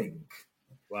think.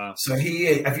 Wow. So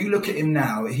if you look at him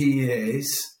now, he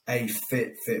is a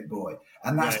fit boy.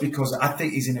 And that's because I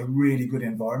think he's in a really good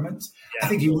environment. Yeah. I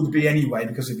think he would be anyway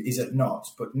because he's at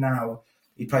Notts. But now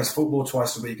he plays football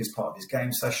twice a week as part of his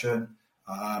game session.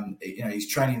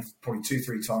 He's training probably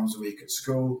 2-3 times a week at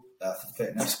school for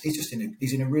fitness. He's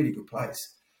in a really good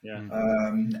place. Yeah.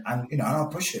 And I'll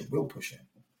push him. We'll push him.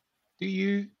 Do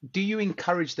you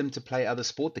encourage them to play other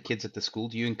sport? The kids at the school,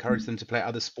 do you encourage them to play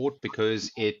other sport because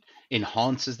it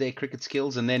enhances their cricket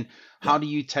skills? And then how do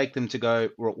you take them to go,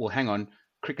 well, hang on,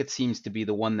 cricket seems to be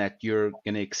the one that you're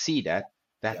going to exceed at.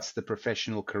 That's the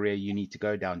professional career you need to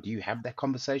go down. Do you have that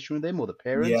conversation with them or the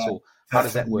parents, or how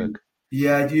does that work?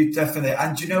 Yeah, you definitely.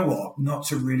 And do you know what?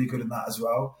 Knots are really good at that as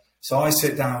well. So I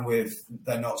sit down with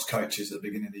their Knots coaches at the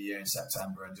beginning of the year in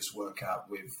September and just work out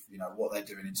with, what they're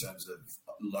doing in terms of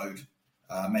load,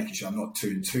 making sure I'm not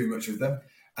doing too much with them.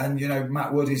 And,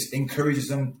 Matt Wood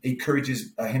encourages him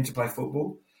to play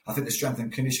football. I think the strength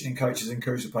and conditioning coaches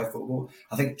encourage to play football.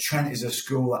 I think Trent is a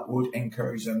school that would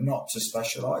encourage them not to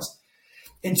specialise.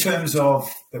 In terms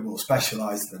of, they will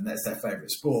specialise, then that's their favourite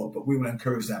sport, but we will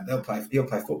encourage them. He'll play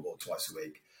football twice a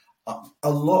week.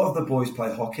 A lot of the boys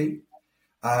play hockey.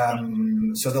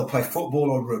 So they'll play football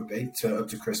or rugby up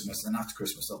to Christmas. And then after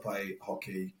Christmas, they'll play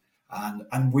hockey.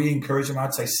 And we encourage them.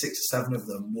 I'd say 6 or 7 of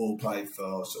them will play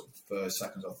for first,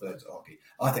 second or third hockey.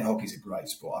 I think hockey's a great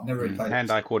sport. I've never really played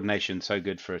hand-eye coordination, so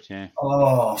good for it, yeah.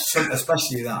 Oh,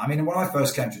 especially that. I mean, when I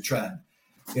first came to Trent,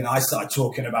 I started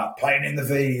talking about playing in the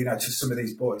V, to some of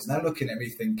these boys. And they're looking at me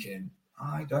thinking,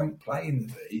 I don't play in the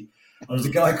V. There was a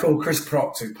guy called Chris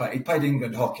Proctor who played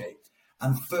England hockey.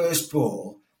 And first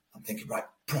ball, I'm thinking, right,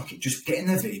 Procky, just get in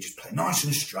the V, just play nice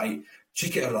and straight,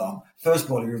 chick it along. First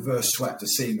ball, he reverse swept a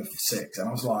seamer for 6. And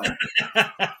I was like,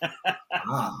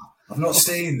 I've not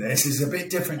seen this. It's a bit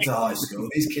different to high school.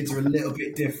 These kids are a little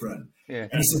bit different. Yeah.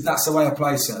 And he said, that's the way I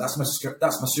play, sir. That's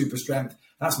my super strength.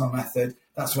 That's my method.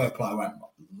 That's the way I play. I went,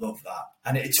 love that.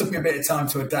 And it took me a bit of time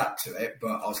to adapt to it,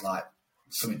 but I was like,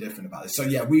 something different about this. So,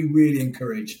 yeah, we really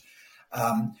encourage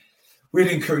them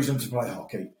to play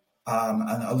hockey.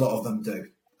 And a lot of them do.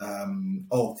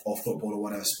 Or football or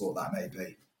whatever sport that may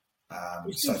be.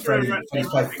 So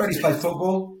Freddie's played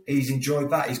football. He's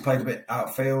enjoyed that. He's played a bit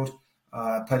outfield,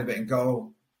 played a bit in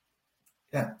goal.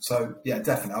 Yeah. So yeah,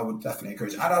 definitely, I would definitely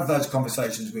encourage. I'd have those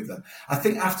conversations with them. I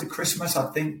think after Christmas,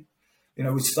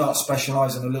 we start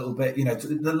specialising a little bit. To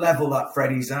the level that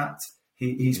Freddie's at,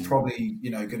 he's probably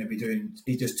going to be doing.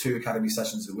 He does 2 academy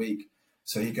sessions a week,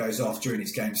 so he goes off during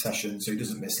his game session, so he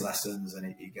doesn't miss lessons,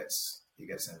 and he gets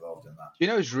involved in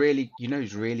that. Who's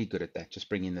really good at that? Just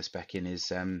bringing this back in is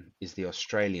the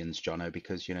Australians, Jono,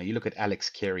 because you look at Alex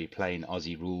Carey playing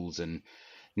Aussie rules, and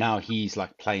now he's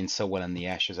like playing so well in the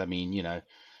Ashes. I mean,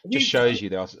 just shows you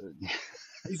there.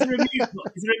 Is there a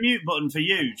mute button for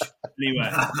huge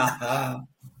anywhere?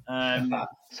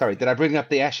 Sorry, did I bring up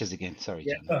the Ashes again? Sorry,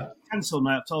 yeah, cancel,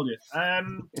 mate. I've told you.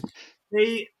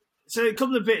 So a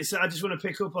couple of bits that I just want to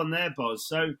pick up on there, Boz.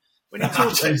 So when you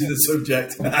talk changing the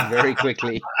subject very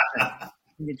quickly,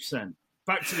 100%.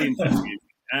 Back to the interview.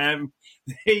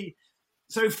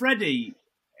 So Freddie,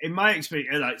 in my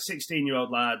experience, like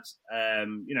 16-year-old lad,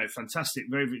 fantastic,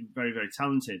 very, very, very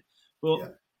talented,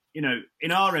 but.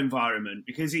 In our environment,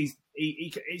 because he's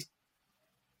it's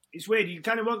weird. You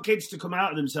kind of want kids to come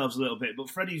out of themselves a little bit, but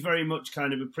Freddie's very much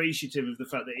kind of appreciative of the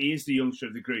fact that he is the youngster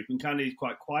of the group and kind of is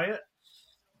quite quiet.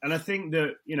 And I think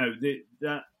that,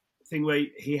 that thing where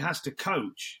he has to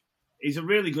coach is a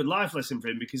really good life lesson for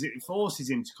him because it forces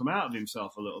him to come out of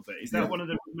himself a little bit. Is that one of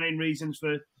the main reasons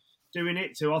for doing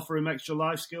it, to offer him extra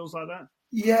life skills like that?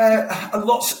 Yeah,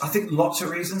 I think lots of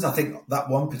reasons. I think that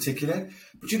one particular.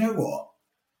 But you know what?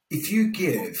 If you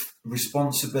give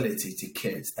responsibility to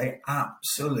kids, they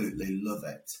absolutely love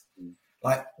it.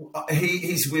 Like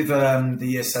he's with the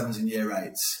year 7s and year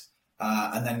 8s.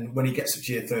 And then when he gets up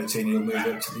to year 13, he'll move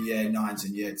up to the year 9s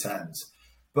and year 10s.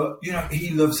 But,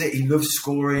 he loves it. He loves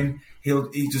scoring. He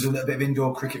does a little bit of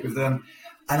indoor cricket with them.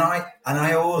 And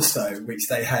I also, which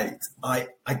they hate, I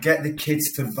get the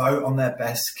kids to vote on their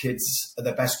best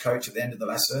coach at the end of the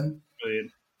lesson.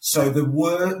 Brilliant. So the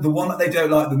one that they don't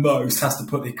like the most has to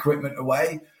put the equipment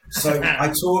away. So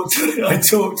I talked to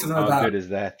them about. How good is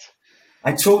that?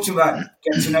 I talked to them about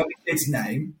getting to know the kid's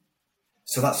name.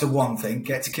 So that's the one thing.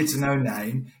 Get the kids to know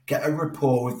name. Get a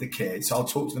rapport with the kids. So I'll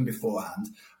talk to them beforehand,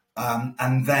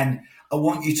 and then I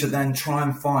want you to then try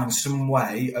and find some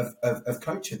way of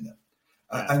coaching them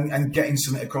and getting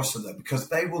something across to them because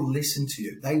they will listen to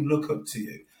you. They look up to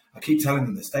you. I keep telling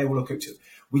them this. They will look up to you.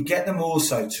 We get them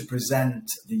also to present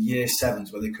the year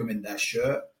 7s where they come in their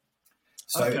shirt.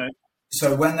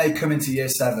 So when they come into year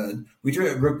 7, we do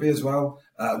it at rugby as well.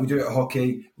 We do it at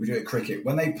hockey. We do it at cricket.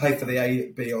 When they play for the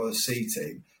A, B or the C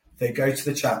team, they go to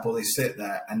the chapel, they sit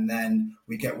there, and then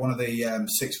we get one of the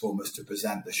sixth formers to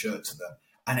present the shirt to them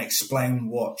and explain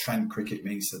what trend cricket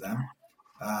means to them,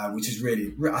 which is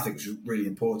I think is really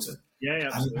important. Yeah,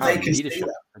 absolutely. And they can see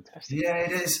that. Fantastic. Yeah,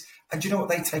 it is. And do you know what?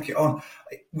 They take it on.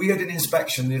 We had an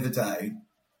inspection the other day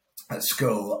at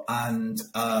school, and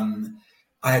I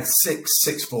had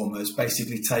six formers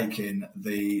basically taking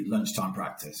the lunchtime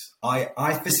practice.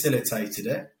 I facilitated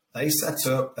it. They set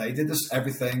up, they did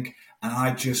everything, and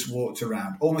I just walked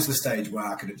around, almost the stage where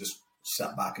I could have just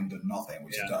sat back and done nothing,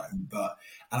 which I don't.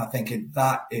 And I'm thinking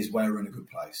that is where we're in a good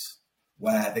place,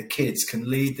 where the kids can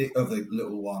lead the other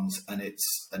little ones, and it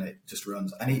just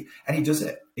runs. And he does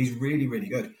it. He's really, really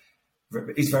good.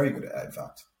 He's very good at it, in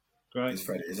fact. Great.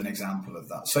 Freddie is an example of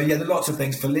that. So yeah, there are lots of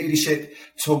things for leadership,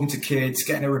 talking to kids,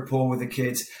 getting a rapport with the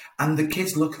kids, and the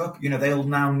kids look up. They'll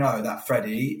now know that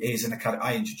Freddie is an academy.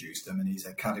 I introduced him, and he's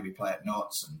an academy player at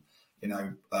Notts, and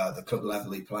the club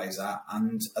level he plays at,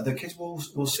 and the kids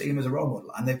will see him as a role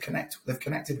model, and they've connected with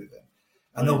him,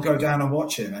 and they'll go down and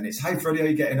watch him, and it's, hey Freddie, how are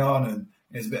you getting on? And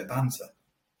there's a bit of banter.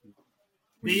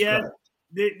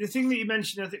 The thing that you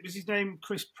mentioned, I think was his name,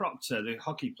 Chris Proctor, the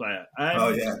hockey player. Oh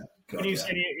yeah. When he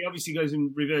said he obviously goes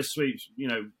in reverse sweeps,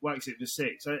 whacks it for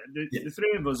 6. The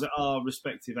three of us at our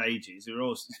respective ages, who are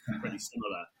all pretty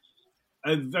similar,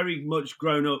 have very much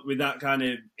grown up with that kind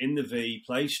of in the V,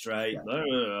 play straight,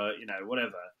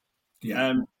 whatever.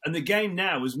 Yeah. And the game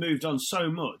now has moved on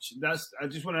so much. I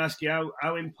just want to ask you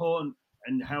how important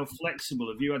and how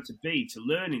flexible have you had to be to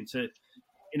learning to,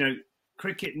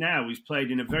 cricket now is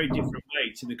played in a very different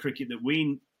way to the cricket that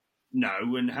we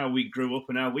know and how we grew up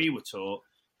and how we were taught.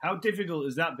 How difficult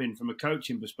has that been from a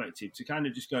coaching perspective to kind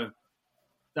of just go,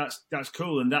 that's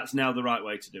cool and that's now the right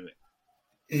way to do it?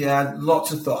 Yeah,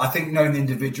 lots of thought. I think knowing the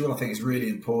individual, I think is really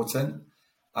important.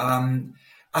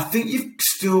 I think you've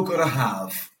still got to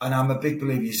have, and I'm a big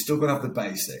believer, you've still got to have the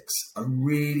basics. I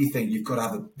really think you've got to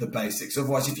have the basics.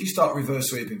 Otherwise, if you start reverse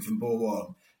sweeping from ball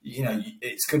one,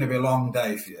 it's going to be a long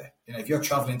day for you. If you're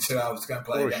travelling 2 hours to go and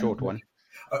play or a short one.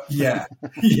 A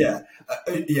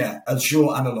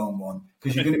short and a long one,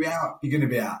 because you're going to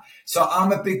be out. So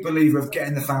I'm a big believer of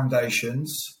getting the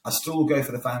foundations. I still go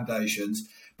for the foundations,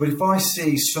 But if I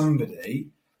see somebody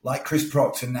like Chris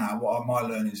Proctor now, what are my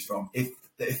learnings from? If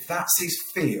that's his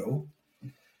feel,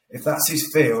 and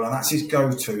that's his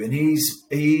go-to, and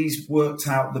he's worked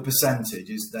out the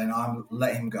percentages, then I'm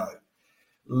let him go.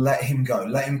 Let him go.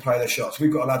 Let him play the shots.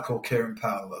 We've got a lad called Kieran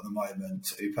Powell at the moment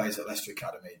who plays at Leicester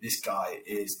Academy. This guy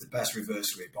is the best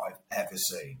reverse sweep I've ever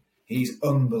seen. He's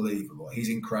unbelievable. He's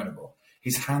incredible.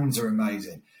 His hands are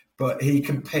amazing. But he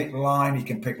can pick line, he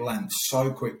can pick length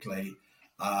so quickly.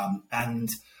 And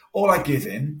all I give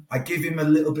him a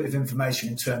little bit of information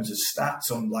in terms of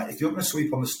stats on, like, if you're going to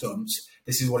sweep on the stumps,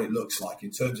 this is what it looks like.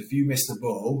 In terms of if you miss the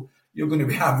ball, you're going to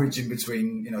be averaging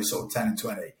between, sort of 10 and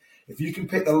 20. If you can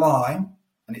pick the line,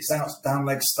 and it's out down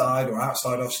leg side or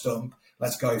outside off stump,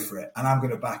 let's go for it. And I'm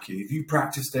going to back you. If you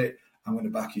practiced it, I'm going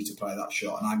to back you to play that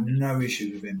shot. And I have no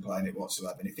issue with him playing it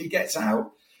whatsoever. And if he gets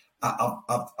out,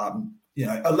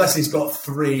 unless he's got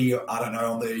 3,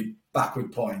 on the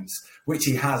backward points, which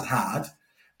he has had,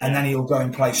 and then he'll go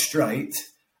and play straight.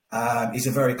 He's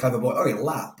a very clever boy. Oh, he'll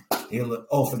lap. He'll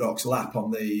orthodox lap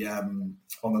on the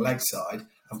leg side.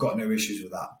 I've got no issues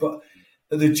with that. But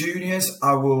the juniors,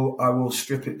 I will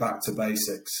strip it back to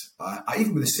basics.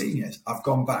 Even with the seniors, I've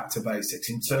gone back to basics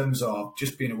in terms of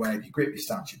just being aware of your grip, your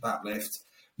stance, your back lift,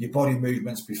 your body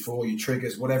movements before your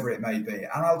triggers, whatever it may be.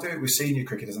 And I'll do it with senior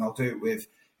cricketers, and I'll do it with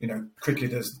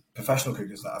cricketers, professional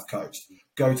cricketers that I've coached.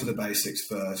 Go to the basics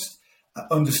first,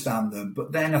 understand them.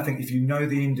 But then I think if you know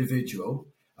the individual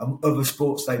and other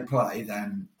sports they play,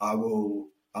 then I'm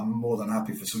more than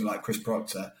happy for somebody like Chris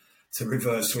Proctor to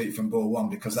reverse sweep from ball one,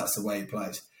 because that's the way he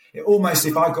plays. It almost,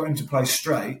 if I got him to play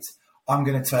straight, I'm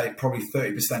going to take probably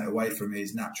 30% away from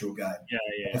his natural game.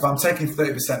 Yeah. If I'm taking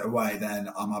 30% away, then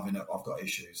I've got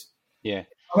issues. Yeah.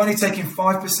 I'm only taking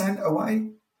 5% away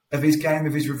of his game,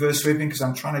 of his reverse sweeping, because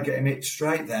I'm trying to get him hit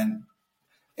straight. Then,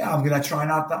 I'm going to try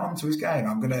and add that onto his game.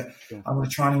 I'm going to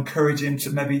try and encourage him to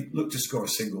maybe look to score a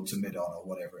single to mid on or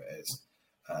whatever it is.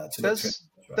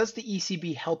 Does the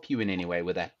ECB help you in any way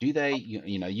with that? Do they,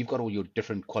 you've got all your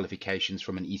different qualifications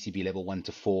from an ECB level 1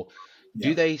 to 4.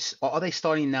 Yeah. Are they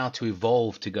starting now to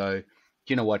evolve to go,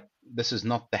 you know what, this is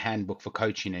not the handbook for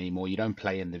coaching anymore. You don't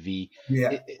play in the V.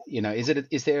 Yeah.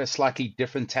 Is there a slightly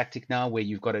different tactic now where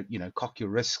you've got to, cock your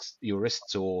wrists,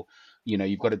 or,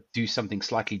 you've got to do something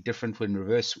slightly different when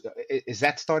reverse? Is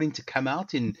that starting to come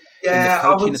out in the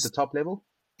coaching at the top level?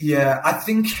 Yeah, I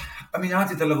think, I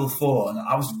did the level 4 and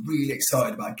I was really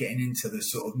excited about getting into the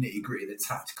sort of nitty gritty, the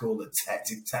tactical, the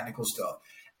technical stuff.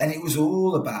 And it was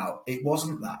all about, it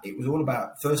wasn't that. It was all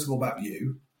about, first of all, about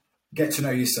you. Get to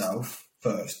know yourself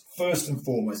first. First and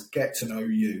foremost, get to know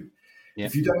you. Yeah.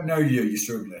 If you don't know you, you're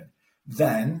struggling.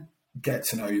 Then get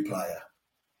to know your player.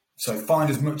 So find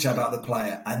as much about the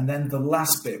player. And then the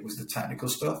last bit was the technical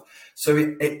stuff. So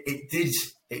it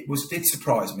did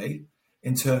surprise me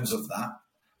in terms of that.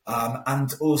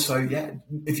 And also,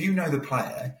 if you know the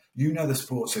player, you know the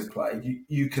sports they've played,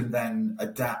 you can then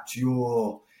adapt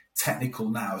your technical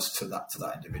nows to that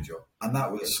individual. And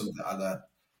that was something that I learned.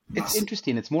 It's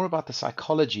interesting. It's more about the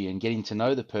psychology and getting to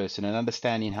know the person and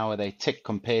understanding how they tick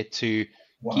compared to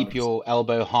 100%. Keep your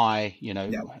elbow high.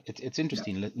 It's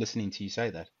interesting listening to you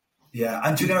say that. Yeah,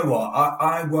 and do you know what?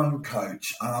 I won't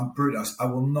coach, and I'm brutal. I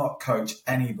will not coach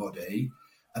anybody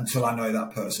until I know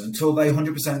that person. Until they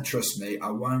 100% trust me, I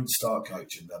won't start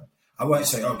coaching them. I won't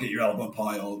say, get your elbow up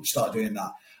high or start doing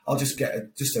that. I'll just get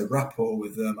a rapport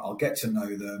with them. I'll get to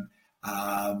know them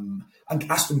and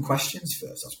ask them questions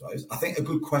first, I suppose. I think a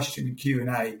good question in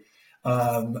Q&A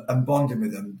and bonding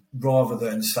with them rather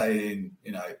than saying,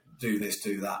 do this,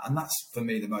 do that. And that's, for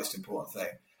me, the most important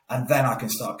thing. And then I can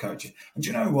start coaching. And do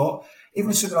you know what?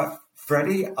 Even something like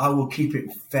Freddie, I will keep it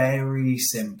very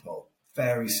simple,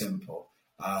 very simple.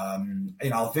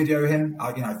 I'll video him.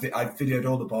 I videoed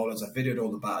all the bowlers. I videoed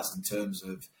all the batters in terms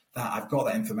of that. I've got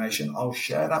that information. I'll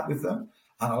share that with them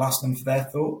and I'll ask them for their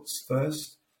thoughts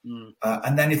first.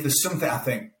 And then if there's something I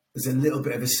think there's a little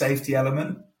bit of a safety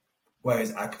element,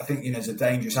 whereas I think, there's a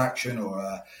dangerous action or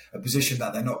a position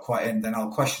that they're not quite in, then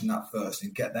I'll question that first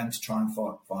and get them to try and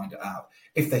find it out.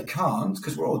 If they can't,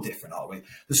 because we're all different, aren't we?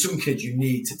 There's some kids you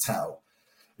need to tell.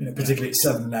 Particularly at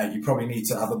 7 and 8, you probably need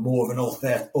to have more of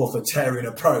an authoritarian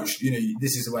approach.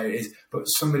 This is the way it is. But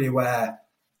somebody where,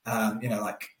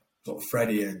 like sort of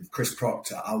Freddie and Chris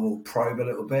Proctor, I will probe a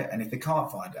little bit, and if they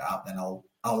can't find it out, then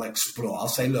I'll explore. I'll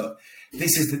say, look,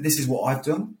 this is what I've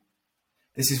done.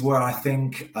 This is where I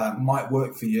think might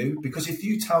work for you. Because if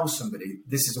you tell somebody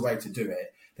this is the way to do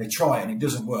it, they try it and it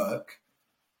doesn't work.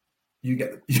 You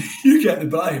get the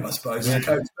blame, I suppose. Yeah.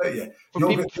 Coach, don't you?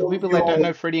 For people that don't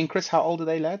know Freddie and Chris, how old are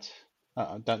they, lads?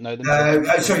 I don't know them.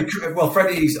 Sorry, well,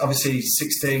 Freddie's obviously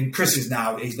 16. Chris is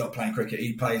now, he's not playing cricket.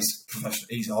 He plays professional.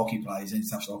 He's a hockey player. He's an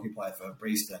international hockey player for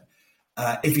Breaston.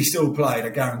 If he still played, I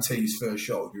guarantee his first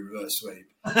shot would be reverse sweep.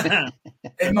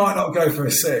 It might not go for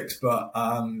a six, but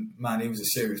man, he was a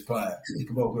serious player. He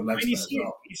could walk with legs. You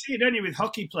see it only with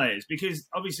hockey players, because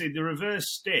obviously the reverse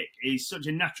stick is such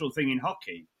a natural thing in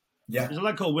hockey. Yeah. There's a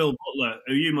lad called Will Butler,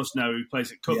 who you must know, who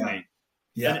plays at Cookney.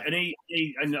 Yeah. And he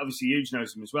and obviously Huge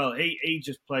knows him as well. He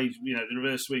just plays, the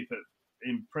reverse sweep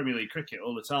in Premier League cricket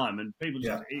all the time, and people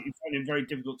just find him very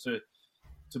difficult to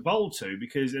bowl to,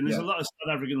 because there's a lot of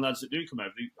South African lads that do come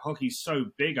over. Hockey's so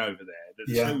big over there that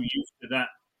they're so used to that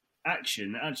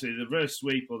action. Actually, the reverse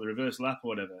sweep or the reverse lap or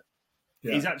whatever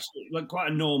is actually like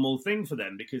quite a normal thing for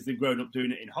them, because they've grown up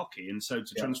doing it in hockey, and so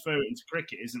to transfer it into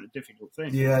cricket isn't a difficult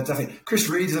thing. Yeah, definitely. Chris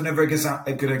Reed's another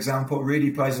a good example.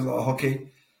 Reedy plays a lot of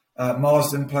hockey.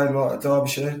 Marsden played a lot at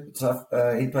Derbyshire.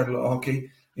 He played a lot of hockey.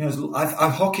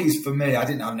 Hockey's for me.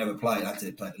 I've never played. I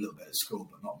did play a little bit at school,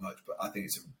 but not much. But I think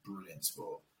it's a brilliant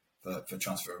sport for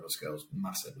transferable skills,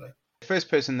 massively. The first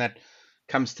person that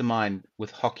comes to mind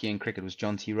with hockey and cricket was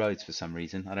John T. Rhodes for some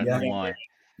reason. I don't know why.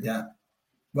 Yeah.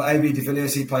 Well, A.B. de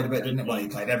Villiers, he played a bit, didn't he? Well, he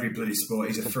played every bloody sport.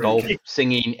 He's a freak. Golf,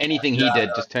 singing, anything he did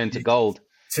just turned to gold.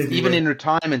 Even in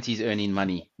retirement, he's earning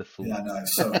money. The fool. Yeah, no.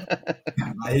 So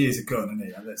he is a gun, isn't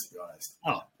he? Let's be honest.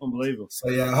 Oh, unbelievable. So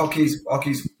yeah,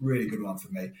 hockey's really good one for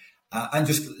me, and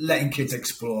just letting kids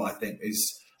explore, I think,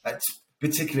 is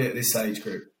particularly at this age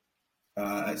group.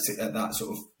 At that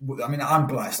sort of, I mean, I'm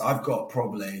blessed. I've got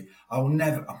I'll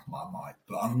never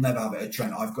have it at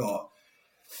Trent. I've got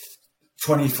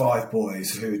 25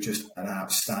 boys who are just an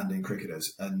outstanding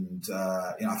cricketers, and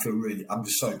I feel I'm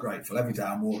just so grateful. Every day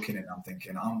I'm walking in, I'm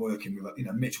thinking I'm working with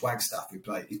Mitch Wagstaff, he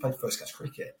played first class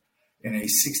cricket.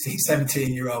 He's 16,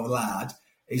 17-year-old lad.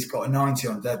 He's got a 90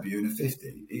 on debut and a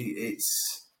 50.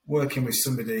 It's working with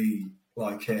somebody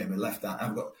like him, a left-hand.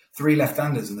 I've got 3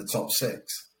 left-handers in the top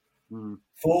 6.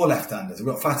 4 left-handers.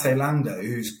 We've got Fateh Lando,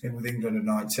 who's in with England at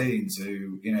 19s,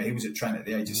 who, he was at Trent at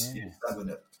the age of 7,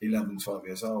 at 11, 12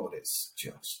 years old. It's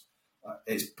just,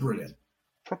 it's brilliant.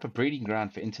 Proper breeding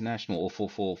ground for international, or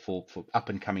for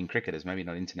up-and-coming cricketers. Maybe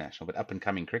not international, but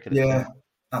up-and-coming cricketers. Yeah,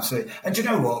 absolutely. And do you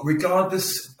know what?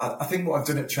 Regardless, I think what I've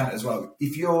done at Trent as well,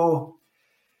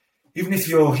 even if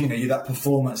you're that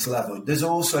performance level, there's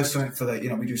also something for that.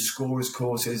 We do scorers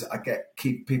courses.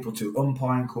 Keep people to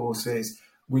umpiring courses.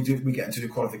 We get them to do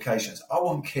qualifications. I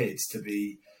want kids to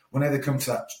be, whenever they come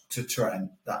to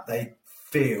Trent, that they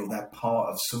feel they're part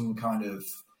of some kind of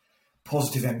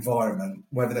positive environment,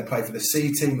 whether they play for the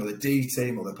C team or the D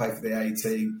team or they play for the A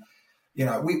team.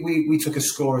 We took a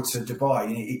scorer to Dubai,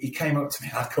 and he came up to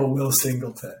me, I call Will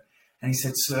Singleton, and he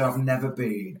said, "Sir, I've never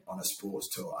been on a sports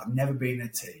tour. I've never been in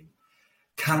a team.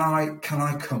 Can I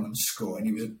come and score?"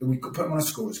 And we put him on a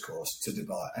scorers course to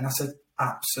Dubai, and I said,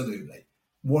 "Absolutely."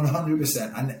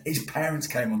 100%. And his parents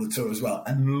came on the tour as well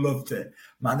and loved it.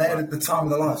 Man, they had the time of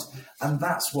their lives. And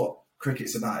that's what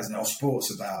cricket's about, isn't it? Or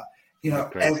sport's about.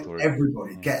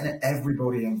 Everybody, getting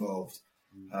everybody involved.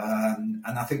 And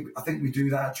I think we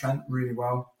do that at Trent really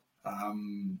well.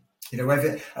 And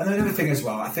another thing as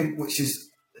well, I think, which is,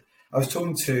 I was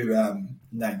talking to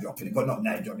name dropping, but not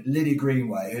name dropping, Lydia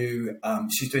Greenway, who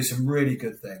she's doing some really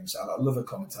good things. I love her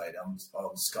commentator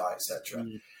on Sky, etc.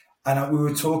 And we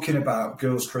were talking about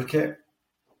girls' cricket,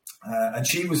 and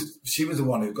she was the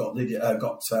one who got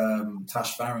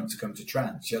Tash Farron to come to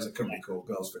Trent. She has a company called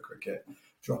Girls for Cricket,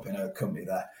 dropping her company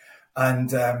there,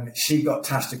 and she got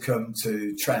Tash to come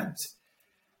to Trent,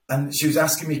 and she was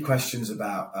asking me questions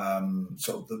about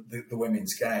sort of the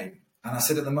women's game. And I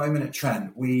said, at the moment at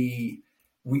Trent,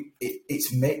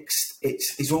 it's mixed.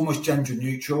 It's almost gender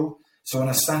neutral. So on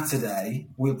a Saturday,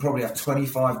 we'll probably have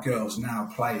 25 girls now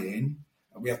playing.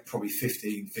 We have probably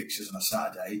 15 fixtures on a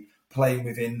Saturday, playing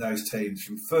within those teams,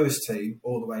 from first team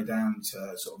all the way down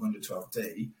to sort of under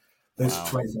 12D. There's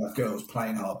 25 girls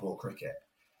playing hardball cricket.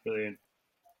 Brilliant.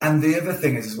 And the other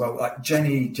thing is as well, like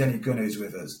Jenny Gunn, who's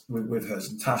with us,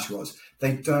 and Tash was,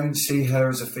 they don't see her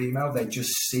as a female, they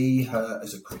just see her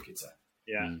as a cricketer.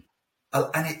 Yeah.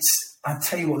 And I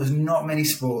tell you what, there's not many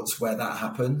sports where that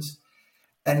happens.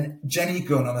 And Jenny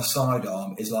Gunn on a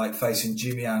sidearm is like facing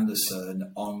Jimmy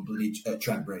Anderson on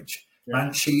Trent Bridge. Yeah.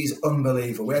 Man, she's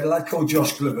unbelievable. We had a lad called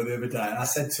Josh Glover the other day, and I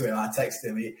said to him, I texted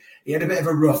him, he had a bit of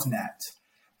a rough net.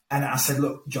 And I said,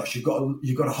 "Look, Josh, you've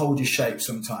got to hold your shape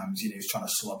sometimes." He was trying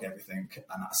to slog everything.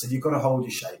 And I said, "You've got to hold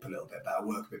your shape a little bit better,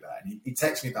 work a bit better." And he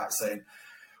texted me back saying,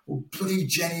 "Well, bloody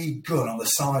Jenny Gunn on the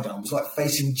sidearm was like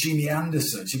facing Jimmy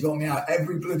Anderson. She got me out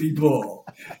every bloody ball."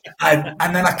 and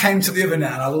then I came to the other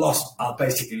net and I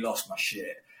basically lost my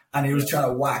shit. and he was trying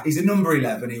to whack. He's a number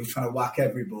 11. He was trying to whack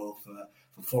every ball for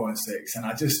 4 and 6. And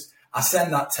I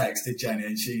sent that text to Jenny,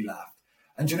 and she laughed.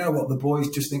 And do you know what? The boys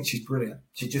just think she's brilliant.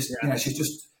 She just, she's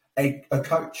just a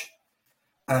coach.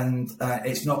 And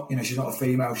it's not, she's not a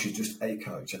female. She's just a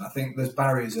coach. And I think those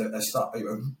barriers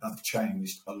have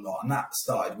changed a lot. And that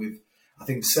started with, I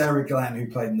think, Sarah Glenn, who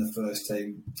played in the first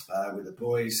team with the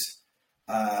boys,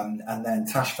 and then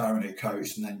Tash Farron, who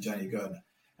coached, and then Jenny Gunn.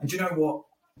 And do you know what?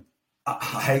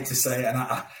 I hate to say it, and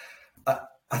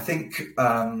I think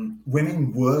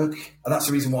women work. And that's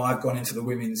the reason why I've gone into the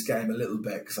women's game a little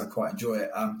bit, because I quite enjoy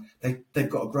it. They've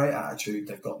got a great attitude.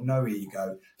 They've got no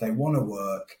ego. They want to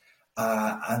work.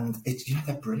 And it's,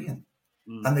 they're brilliant.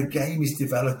 And the game is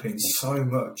developing so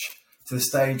much to the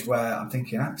stage where I'm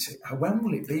thinking, actually, when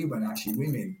will it be when actually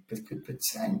women could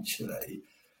potentially,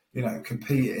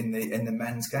 compete in the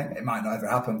men's game? It might not ever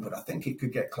happen, but I think it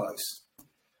could get close,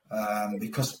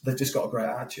 because they've just got a great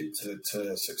attitude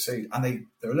to succeed. And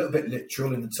they're a little bit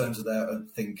literal in terms of their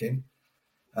thinking,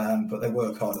 but they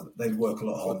work harder. They work a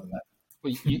lot harder than that.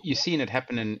 Well, you're seeing it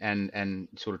happen and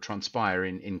sort of transpire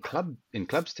in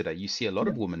clubs today. You see a lot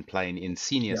of women playing in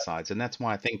senior sides, and that's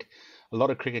why I think a lot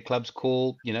of cricket clubs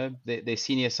call their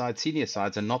senior sides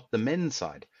and not the men's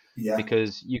side,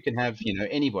 because you can have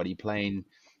anybody playing,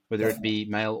 whether it be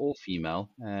male or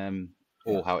female,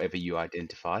 or however you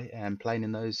identify, and playing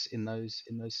in those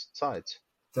sides.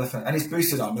 Definitely, and it's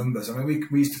boosted our numbers. I mean,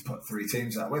 we used to put 3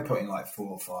 teams out. We're putting like 4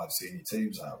 or 5 senior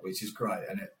teams out, which is great,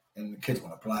 and the kids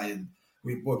want to play and.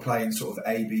 We're playing sort of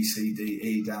A, B, C, D,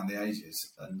 E down the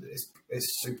ages, and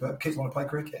it's superb. Kids want to play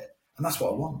cricket, and that's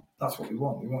what I want. That's what we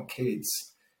want. We want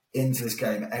kids into this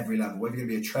game at every level. Whether you're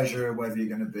going to be a treasurer, whether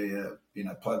you're going to be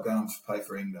going on to play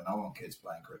for England, I want kids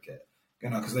playing cricket.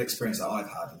 Because of the experience that I've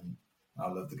had, and I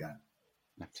love the game.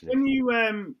 Absolutely. When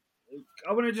you,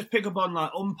 I want to just pick up on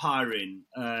like umpiring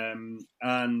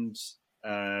and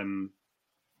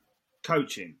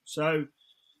coaching. So.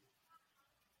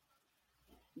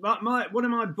 One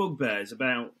of my bugbears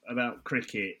about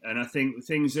cricket, and I think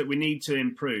things that we need to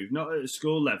improve, not at a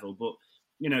school level, but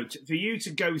for you to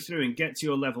go through and get to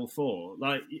your level 4,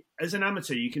 like as an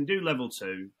amateur, you can do level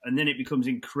 2, and then it becomes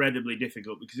incredibly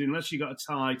difficult because unless you got a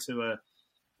tie to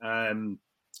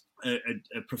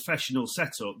a professional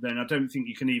setup, then I don't think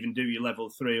you can even do your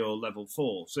level 3 or level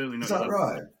 4. Certainly not. Is that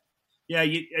right? Yeah,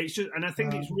 it's just, and I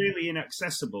think it's really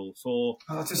inaccessible for.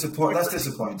 That's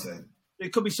disappointing. There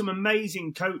could be some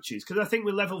amazing coaches, because I think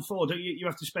with level 4, don't you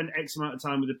have to spend X amount of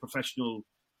time with a professional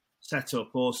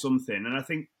setup or something. And I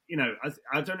think,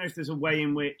 I don't know if there's a way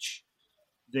in which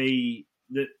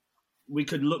that we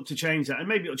could look to change that. And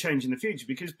maybe it'll change in the future,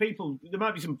 because there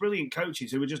might be some brilliant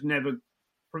coaches who are just never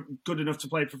good enough to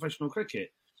play professional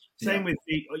cricket. Same with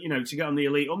to get on the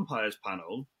elite umpires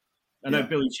panel. I know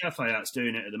Billy Chaffayat's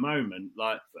doing it at the moment.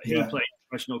 Like he plays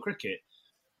professional cricket.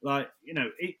 Like,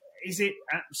 is it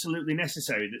absolutely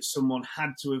necessary that someone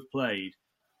had to have played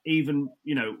even,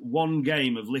 one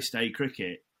game of List A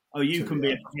cricket? Oh, you can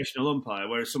be a professional umpire,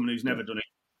 whereas someone who's never done it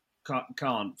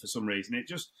can't for some reason. It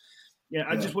just,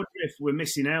 I just wonder if we're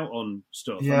missing out on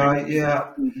stuff.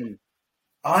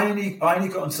 I only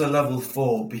got into level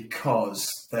 4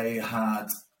 because they had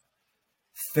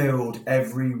filled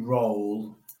every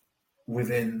role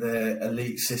within the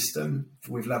elite system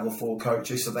with level 4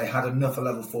 coaches. So they had enough of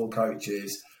level 4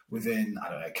 coaches within,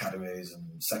 academies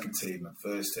and second team and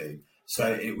first team.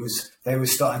 So they were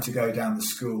starting to go down the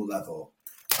school level.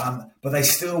 But they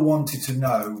still wanted to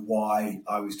know why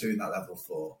I was doing that level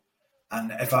 4.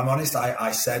 And if I'm honest,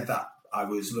 I said that I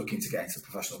was looking to get into the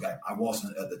professional game. I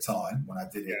wasn't at the time when I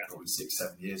did it probably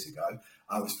 6-7 years ago.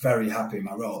 I was very happy in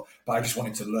my role, but I just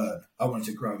wanted to learn. I wanted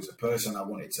to grow as a person. I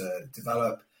wanted to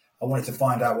develop. I wanted to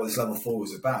find out what this level 4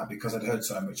 was about because I'd heard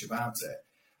so much about it.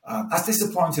 I was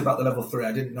disappointed about the level 3.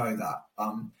 I didn't know that.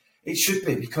 It should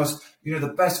be because,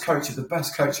 the best coach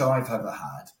I've ever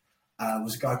had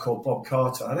was a guy called Bob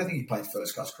Carter. I don't think he played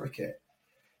first class cricket.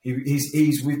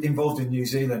 He's involved in New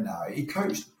Zealand now. He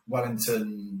coached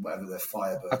Wellington, whatever the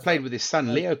Firebirds. I played with his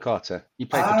son, Leo Carter. He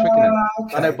played for Twickenham.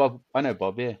 Okay. I know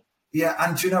Bob, yeah. Yeah,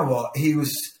 and do you know what? He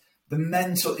was the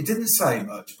mentor. He didn't say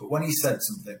much, but when he said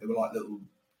something, they were like little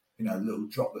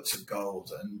droplets of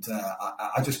gold. And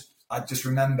I just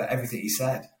remember everything he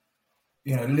said.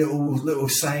 Little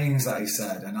sayings that he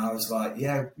said, and I was like,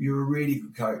 "Yeah, you're a really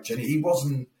good coach." And he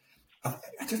wasn't. I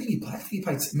don't think he played. I think he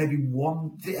played maybe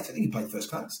one. I don't think he played first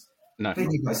class. No, I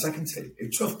think he played second team.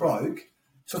 Tough bloke.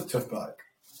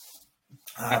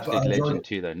 Absolute legend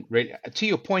too, though. Really, to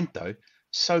your point, though,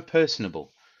 so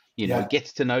personable.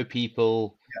 Gets to know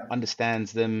people,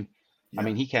 understands them. I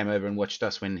mean, he came over and watched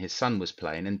us when his son was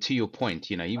playing. And to your point,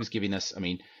 he was giving us,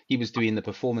 he was doing the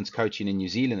performance coaching in New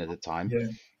Zealand at the time. Yeah.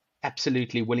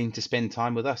 Absolutely willing to spend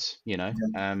time with us, Yeah.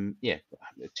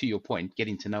 To your point,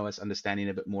 getting to know us, understanding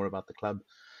a bit more about the club.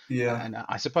 Yeah. And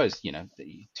I suppose, to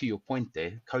your point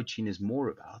there, coaching is more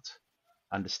about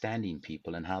understanding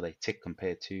people and how they tick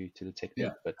compared to the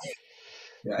technique. But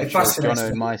I'm sure Jono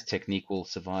and my technique will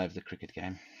survive the cricket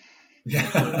game.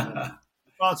 Yeah.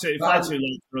 Far too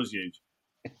late for us, Huge.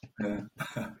 Yeah.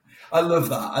 I love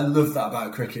that. I love that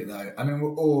about cricket, though. I mean,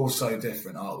 we're all so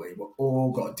different, aren't we? We've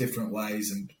all got different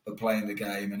ways of playing the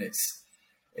game, and it's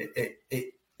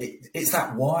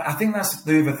that why. I think that's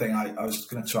the other thing I was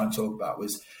going to try and talk about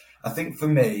was, I think for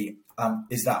me,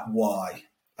 is that why.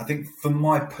 I think from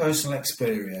my personal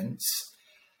experience,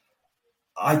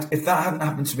 if that hadn't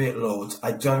happened to me at Lord's,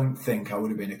 I don't think I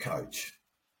would have been a coach.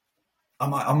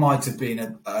 I might have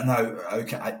been I'm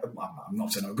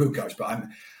not saying I'm a good coach, but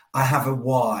I have a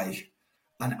why,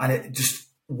 and it just,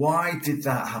 why did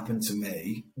that happen to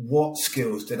me? What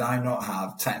skills did I not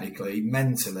have technically,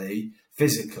 mentally,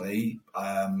 physically?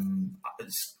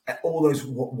 All those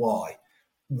why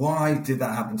did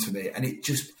that happen to me? And it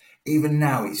just, even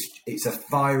now, it's a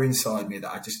fire inside me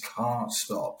that I just can't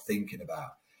stop thinking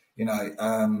about,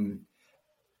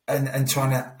 And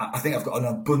trying to, I think I've got an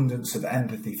abundance of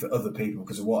empathy for other people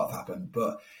because of what have happened.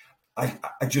 But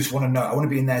I just want to know, I want to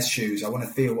be in their shoes. I want to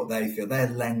feel what they feel, their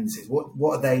lenses.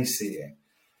 What are they seeing?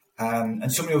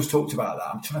 And somebody else talked about that.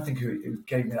 I'm trying to think who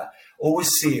gave me that. Always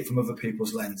see it from other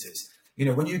people's lenses.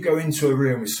 When you go into a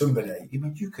room with somebody,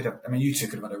 you two could have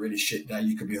had a really shit day.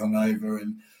 You could be hungover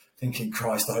and thinking,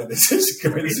 Christ, I hope this is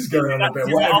going on a bit.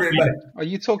 Whatever it may. Are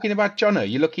you talking about Jono?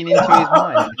 You're looking into his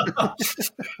mind.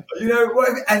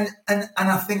 And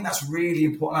I think that's really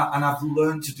important. And I've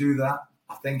learned to do that.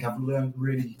 I think I've learned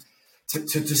really to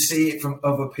see it from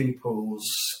other people's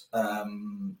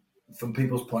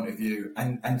point of view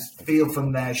and feel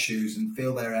from their shoes and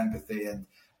feel their empathy and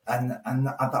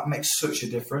that makes such a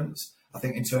difference. I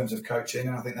think in terms of coaching,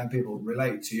 and I think then people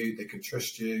relate to you, they can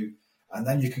trust you, and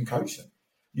then you can coach them.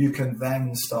 You can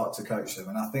then start to coach them.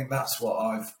 And I think that's what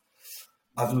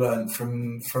I've learned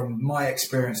from my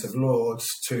experience of Lords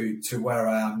to where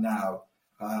I am now,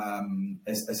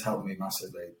 has helped me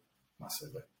massively.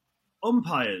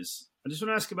 Umpires. I just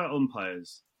want to ask about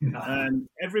umpires.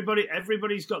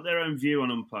 Everybody's got their own view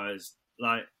on umpires.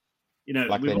 Like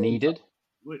they're needed.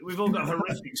 We've all got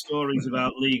horrific stories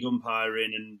about league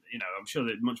umpiring, and I'm sure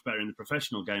they're much better in the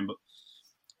professional game, but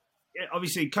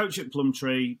obviously, coach at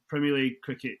Plumtree, Premier League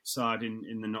cricket side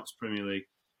in the Notts Premier League.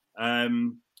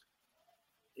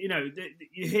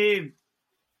 You hear,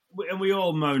 and we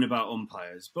all moan about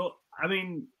umpires, but I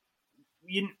mean,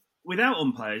 without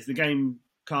umpires, the game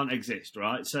can't exist,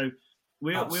 right? So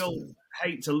we all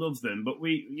hate to love them, but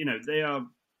they are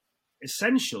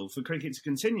essential for cricket to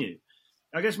continue.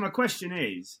 I guess my question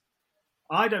is,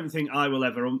 I don't think I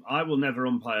will never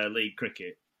umpire league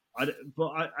cricket. I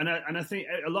think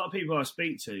a lot of people I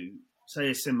speak to say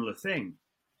a similar thing.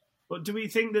 But do we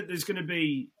think that there's going to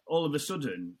be, all of a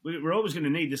sudden, we're always going to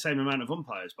need the same amount of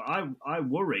umpires, but I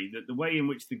worry that the way in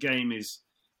which the game is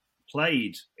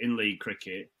played in league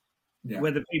cricket,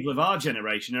 whether people of our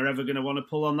generation are ever going to want to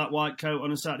pull on that white coat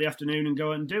on a Saturday afternoon and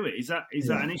go out and do it. Is that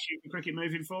an issue for cricket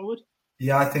moving forward?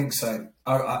 Yeah, I think so.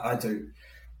 I do.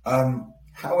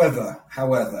 However,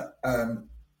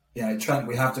 Trent,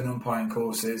 we have done umpiring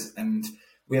courses and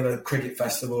we have a cricket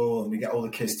festival and we get all the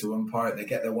kids to umpire. They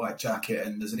get their white jacket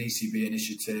and there's an ECB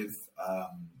initiative. I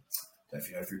don't know if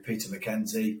you know, through Peter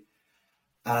McKenzie.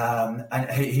 And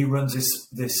he runs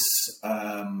this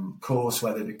course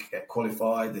where they get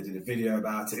qualified. They did a video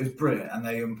about it. It was brilliant. And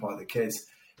they umpire the kids.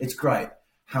 It's great.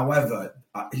 However,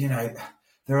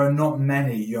 there are not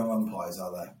many young umpires,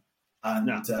 are there?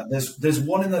 And there's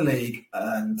one in the league,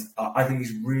 and I think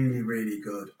he's really, really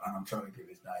good. And I'm trying to give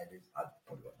his name. I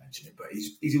probably won't mention it, but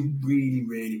he's a really,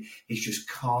 really. He's just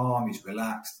calm. He's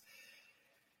relaxed.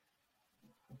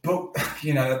 But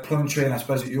at Plumtree, and I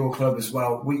suppose at your club as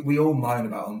well, we all moan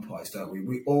about umpires, don't we?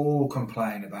 We all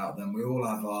complain about them. We all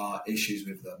have our issues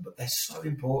with them, but they're so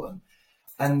important.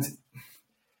 And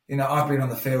I've been on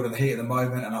the field in the heat of the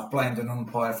moment, and I've blamed an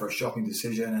umpire for a shocking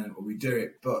decision, and we do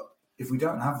it, but if we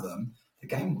don't have them, the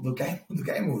game will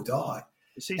die.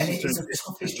 And it's the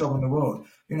toughest job in the world.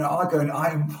 I go and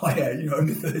I umpire,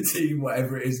 under 13,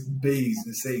 whatever it is, Bs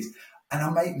and Cs, and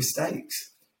I make mistakes.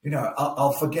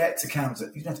 I'll forget to count to.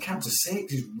 Count to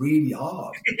 6 is really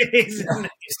hard. It's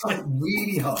like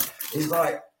really hard. It's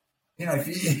like, if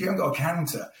you haven't got a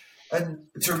counter, and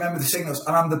to remember the signals,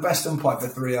 and I'm the best umpire for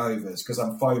 3 overs because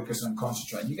I'm focused and I'm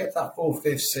concentrating. You get that 4th,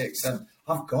 5th, 6th, and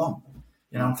I've gone.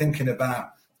 I'm thinking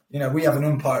about, we have an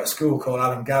umpire at school called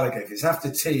Alan Gallagher. If it's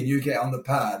after tea and you get on the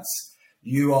pads,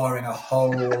 you are in a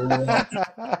whole lot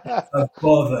of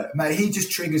bother. Mate, he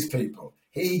just triggers people.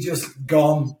 He just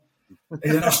gone.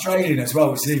 He's an Australian as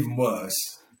well, which is even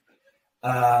worse.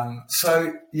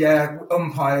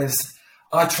 Umpires.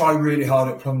 I try really hard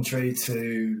at Plumtree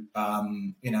to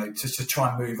try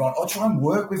and move on or try and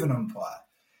work with an umpire.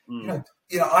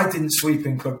 I didn't sweep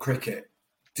in club cricket.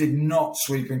 Did not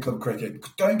sweep in club cricket.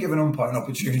 Don't give an umpire an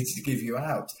opportunity to give you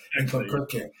out in club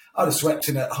cricket. I'd have swept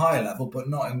in at higher level, but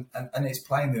not in, and it's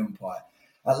playing the umpire.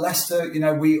 At Leicester,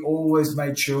 we always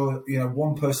made sure,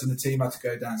 one person in the team had to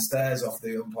go downstairs, offer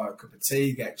the umpire a cup of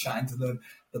tea, get chatting to them,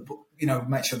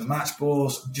 make sure the match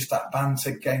balls, just that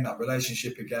banter, gain that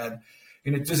relationship again.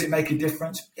 Does it make a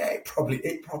difference? Yeah, it probably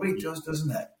does,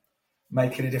 doesn't it?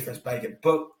 Making a difference, Bacon.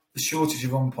 But the shortage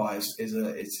of umpires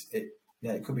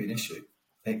it could be an issue.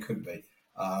 It could be.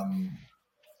 I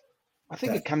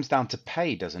think it comes down to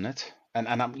pay, doesn't it? And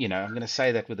I'm going to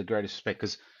say that with the greatest respect,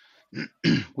 because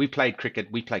we play cricket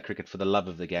for the love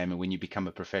of the game, and when you become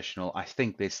a professional, I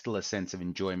think there's still a sense of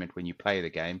enjoyment when you play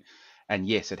the game. And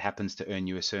yes, it happens to earn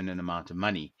you a certain amount of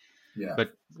money. Yeah.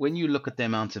 But when you look at the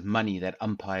amount of money that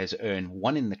umpires earn,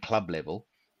 one in the club level,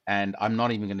 and I'm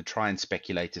not even going to try and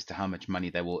speculate as to how much money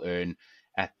they will earn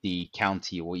at the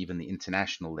county or even the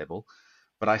international level,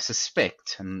 but I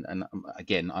suspect, and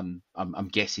again, I'm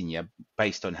guessing here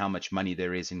based on how much money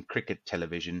there is in cricket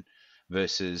television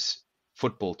versus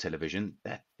football television,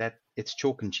 that it's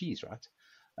chalk and cheese, right?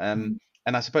 And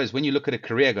I suppose when you look at a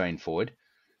career going forward,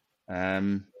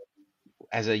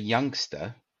 as a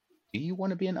youngster, do you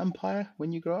want to be an umpire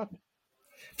when you grow up?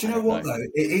 Do you know what, though?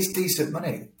 It is decent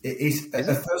money. It is at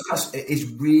first class. It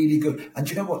is really good. And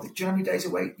do you know what? Do you know how many days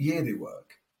a year they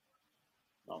work?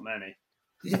 Not many.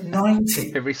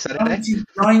 90. Every Saturday?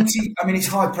 90. I mean, it's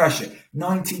high pressure.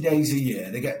 90 days a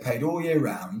year. They get paid all year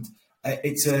round.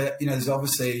 It's there's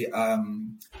obviously,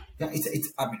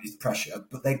 it's pressure,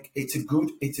 but it's a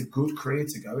good career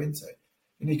to go into.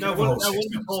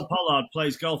 Paul Pollard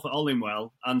plays golf at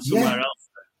Ollingwell and somewhere else.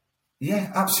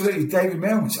 Yeah, absolutely. David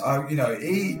Milnes, it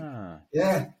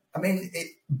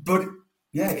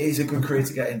is a good career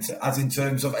to get into, as in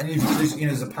terms of, and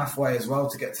there's a pathway as well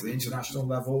to get to the international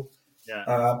level. Yeah.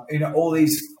 All the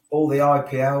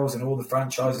IPLs and all the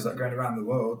franchises that are going around the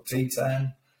world,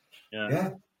 T10.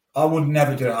 Yeah. I would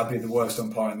never do it. I'd be the worst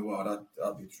umpire in the world.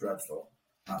 I'd be dreadful.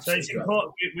 So it's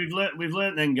important. We've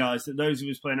learned then, guys, that those of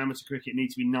us playing amateur cricket need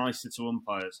to be nicer to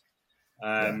umpires.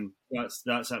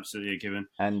 That's absolutely a given.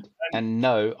 And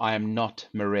no, I am not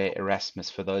Maria Erasmus,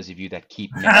 for those of you that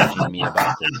keep messaging me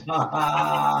about it.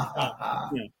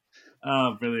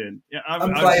 Oh, brilliant. Yeah,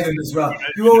 I'm playing them as well.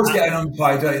 You always get an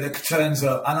umpire, don't you, that turns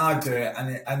up, and I do it,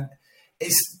 and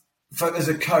it's, as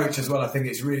a coach as well, I think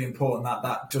it's really important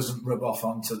that doesn't rub off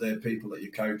onto the people that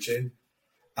you're coaching,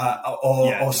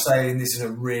 or saying this is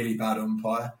a really bad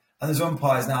umpire. And there's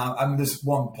umpires now. I mean, there's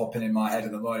one popping in my head at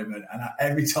the moment, and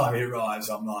every time he arrives,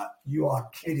 I'm like, "You are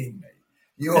kidding me!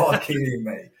 You are kidding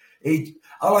me!"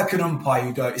 I like an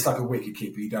umpire it's like a wicket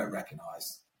keeper you don't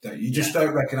recognise. You just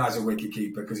don't recognise a wicket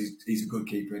keeper because he's a good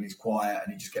keeper and he's quiet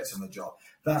and he just gets on the job.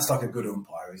 That's like a good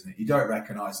umpire, isn't it? You don't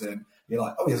recognise him. You're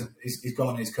like, oh, he's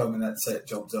gone, he's come, and that's it,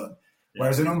 job done. Yeah.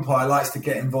 Whereas an umpire likes to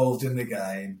get involved in the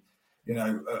game.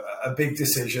 A big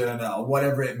decision or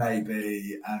whatever it may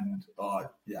be, and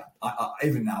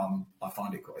even now I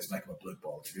find it's making my blood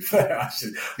boil. To be fair,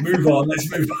 actually, move on.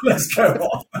 Let's go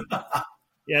on.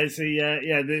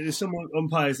 There's some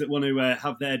umpires that want to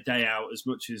have their day out as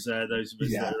much as those of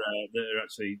us that are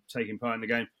actually taking part in the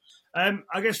game.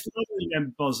 I guess finally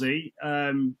then, Bozzy,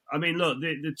 I mean, look,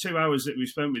 the 2 hours that we've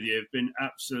spent with you have been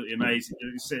absolutely amazing.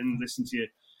 Sit and listen to you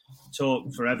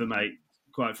talk forever, mate.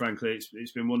 Quite frankly,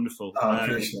 it's been wonderful. I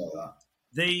appreciate that.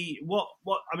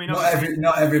 I mean,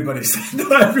 not everybody says.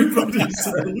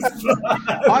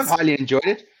 I've highly enjoyed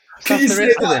it. Can you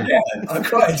say that again? I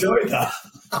quite enjoyed that.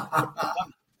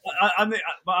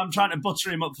 I'm trying to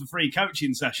butter him up for free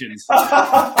coaching sessions. Hey,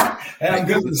 I'm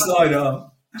good to side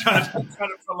on. Trying to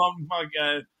prolong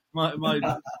my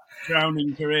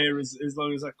drowning career as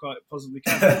long as I quite possibly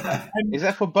can. Is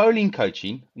that for bowling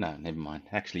coaching? No, never mind.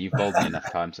 Actually, you've bowled me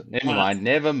enough times.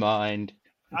 Never mind.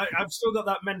 I've still got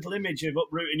that mental image of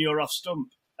uprooting your off stump.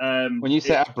 When you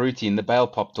say uprooting, the bail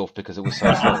popped off because it was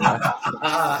so slow,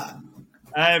 right?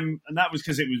 And that was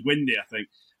because it was windy, I think.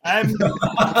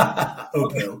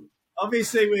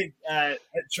 Obviously, with at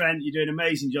Trent, you're doing an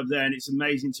amazing job there, and it's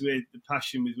amazing to hear the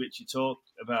passion with which you talk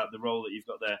about the role that you've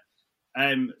got there.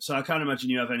 So I can't imagine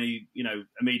you have any,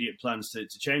 immediate plans to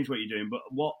change what you're doing. But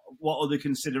what other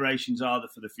considerations are there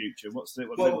for the future? What do they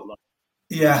look like?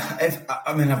 Yeah, I've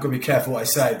got to be careful what I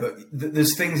say, but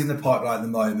there's things in the pipeline at the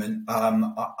moment.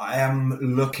 I am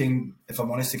looking, if I'm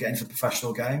honest, to get into the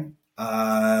professional game.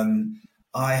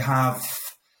 I have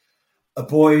a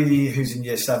boy who's in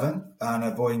year 7 and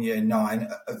a boy in year 9.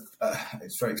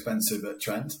 It's very expensive at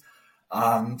Trent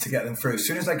to get them through. As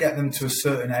soon as I get them to a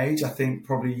certain age, I think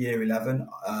probably year 11,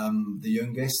 the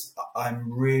youngest,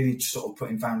 I'm really sort of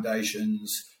putting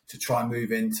foundations to try and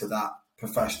move into that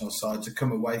professional side, to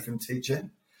come away from teaching.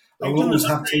 I Well, will you've done always the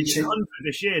have teaching. 100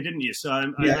 this year, didn't you? So I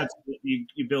Yeah. imagine that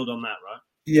you build on that, right?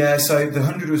 Yeah, so the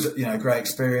 100 was a great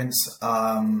experience.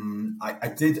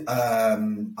 I did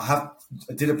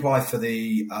apply for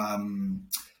the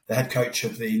head coach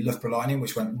of the Loughborough Lightning,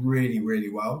 which went really, really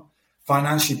well.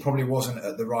 Financially, probably wasn't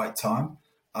at the right time.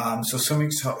 So something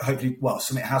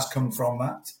has come from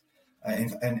that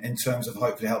in terms of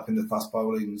hopefully helping the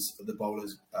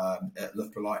bowlers at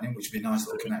Loughborough Lightning, which would be a nice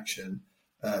little connection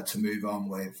to move on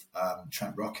with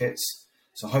Trent Rockets.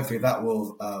 So hopefully that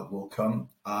will come.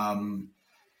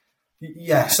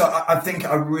 Yeah, so I think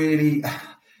I really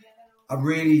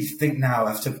think now,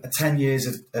 after 10 years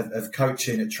of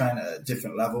coaching at Trent at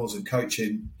different levels and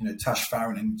coaching, Tash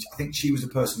Farron, and I think she was the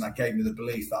person that gave me the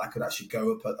belief that I could actually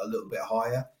go up a little bit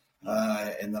higher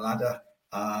in the ladder,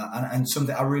 and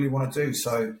something I really want to do.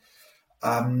 So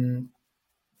 4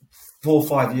 or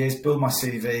 5 years, build my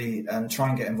CV and try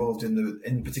and get involved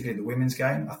in particularly the women's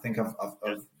game. I think I've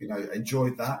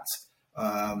enjoyed that.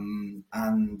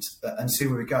 And see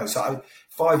where we go. So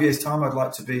 5 years time, I'd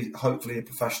like to be hopefully a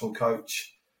professional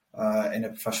coach in a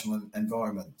professional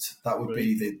environment. That would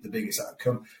be the biggest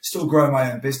outcome. Still grow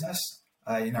my own business.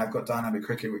 I've got Dynamic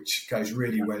Cricket, which goes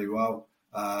really, really well.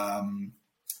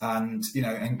 And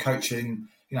coaching,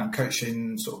 I'm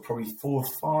coaching sort of probably 4 or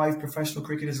 5 professional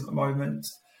cricketers at the moment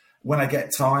when I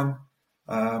get time.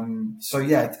 So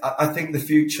yeah, I think the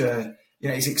future,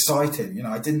 it's exciting.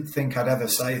 I didn't think I'd ever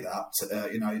say that.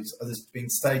 There's been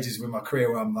stages with my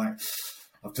career where I'm like,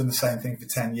 I've done the same thing for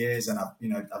 10 years and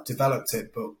I've developed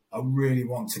it, but I really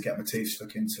want to get my teeth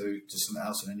stuck into something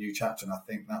else in a new chapter. And I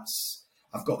think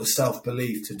I've got the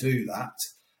self-belief to do that.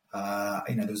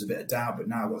 There was a bit of doubt, but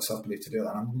now I've got self-belief to do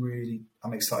that. And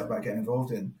I'm excited about getting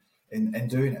involved in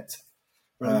doing it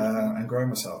and growing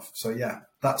myself. So yeah,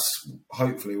 that's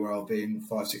hopefully where I'll be in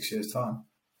 5-6 years' time.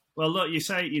 Well, look, you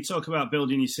talk about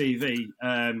building your CV.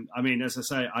 As I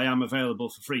say, I am available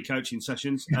for free coaching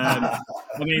sessions. The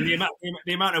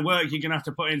amount of work you're going to have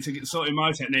to put into sorting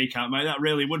my technique out, mate, that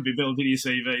really would be building your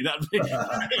CV.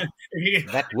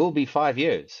 That will be 5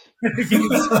 years. If you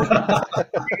can sort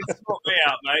me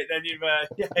out, mate, then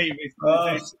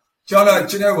Jono,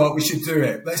 do you know what? We should do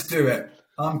it. Let's do it.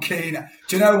 I'm keen.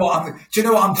 Do you know what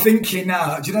I'm thinking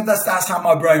now? Do you know that's how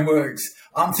my brain works?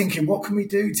 I'm thinking, what can we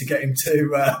do to get him to?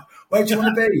 Where do you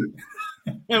want to be?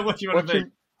 What do you want to be?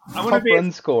 I want to be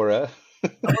run scorer.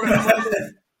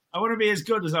 I want to be as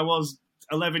good as I was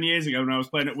 11 years ago when I was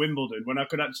playing at Wimbledon, when I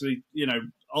could actually,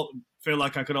 feel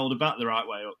like I could hold a bat the right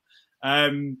way up.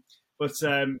 But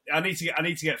I need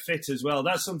to get fit as well.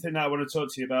 That's something that I want to talk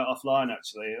to you about offline,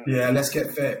 actually. Yeah, let's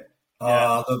get fit.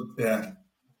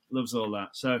 Loves all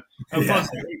that. So,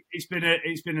 it's been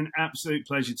an absolute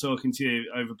pleasure talking to you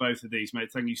over both of these,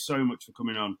 mate. Thank you so much for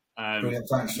coming on. Brilliant,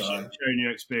 thanks, sharing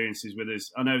your experiences with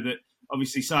us. I know that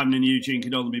obviously Simon and Eugene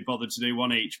could only be bothered to do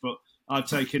one each, but I've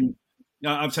taken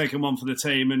one for the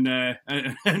team and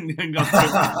gone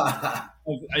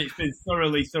through. It's been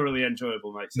thoroughly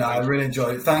enjoyable, mate. So I really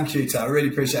enjoyed it. Thank you, Ted. I really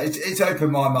appreciate it. It's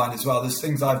opened my mind as well. There's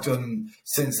things I've done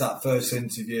since that first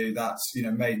interview that's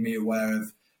made me aware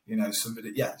of.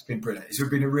 Somebody. Yeah, it's been brilliant. It's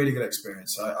been a really good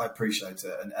experience. I appreciate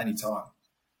it, and any time.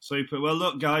 Super. Well,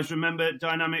 look, guys, remember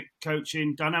dynamic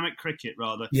cricket,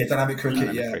 rather. Yeah, dynamic cricket.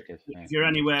 Cricket. If you're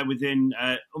anywhere within,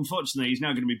 unfortunately, he's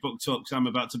now going to be booked up because I'm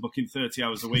about to book in 30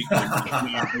 hours a week.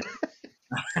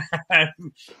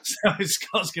 So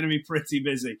Scott's going to be pretty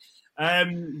busy.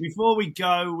 Before we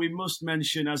go, we must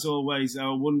mention, as always,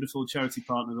 our wonderful charity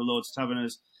partner, the Lord's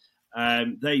Taverners.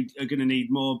 They are going to need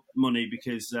more money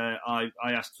because I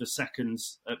asked for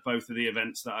seconds at both of the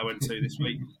events that I went to this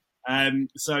week.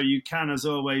 So you can, as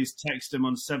always, text them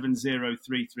on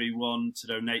 70331 to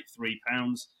donate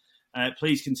 £3.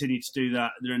 Please continue to do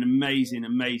that. They're an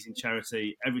amazing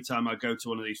charity. Every time I go to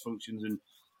one of these functions and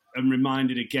I'm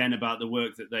reminded again about the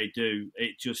work that they do,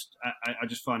 I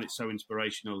just find it so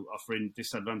inspirational, offering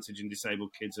disadvantaged and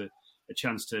disabled kids a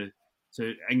chance to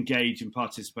engage and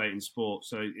participate in sport.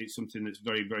 So it's something that's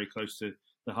very, very close to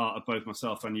the heart of both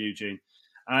myself and Eugene.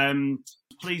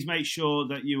 Please make sure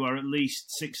that you are at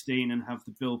least 16 and have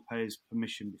the bill payer's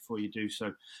permission before you do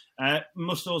so.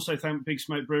 Must also thank Big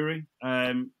Smoke Brewery,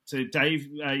 to Dave.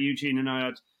 Eugene and I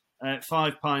had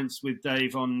 5 pints with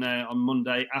Dave on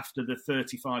Monday after the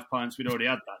 35 pints we'd already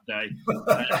had that day.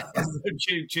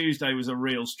 Tuesday was a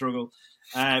real struggle.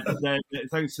 But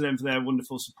thanks to them for their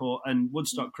wonderful support. And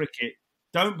Woodstock Cricket,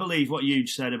 don't believe what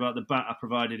Huge said about the bat I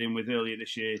provided him with earlier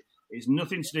this year. It's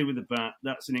nothing to do with the bat.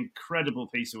 That's an incredible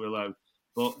piece of willow.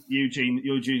 But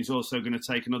Eugene's also going to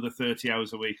take another 30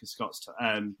 hours a week of Scott's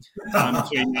time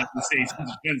between the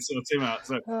seasons and sort him out.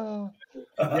 So,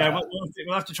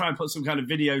 we'll have to try and put some kind of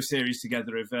video series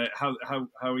together of how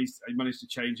he managed to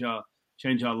change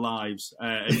our lives.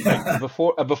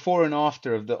 Before and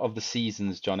after of the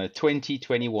seasons, John.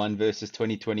 2021 versus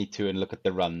 2022, and look at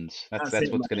the runs. That's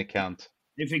what's going to count.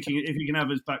 If he can have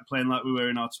us back playing like we were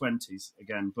in our 20s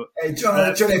again. But hey, John,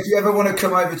 if you ever want to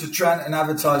come over to Trent and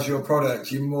advertise your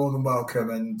product, you're more than welcome.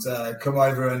 And come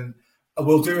over and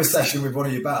we'll do a session with one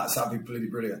of your bats. That'd be bloody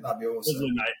brilliant. That'd be awesome.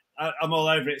 Lovely, mate. I'm all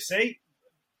over it. See?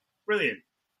 Brilliant.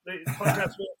 The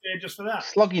podcast will be just for that.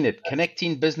 Slogging it.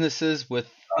 Connecting businesses with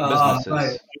businesses.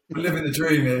 Mate, we're living the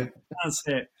dream here. That's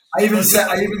it. I even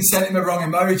sent him a wrong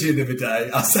emoji the other day.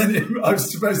 I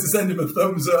was supposed to send him a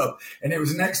thumbs up, and it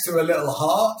was next to a little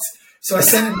heart. So I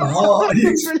sent him a heart.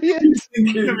 Brilliant. Give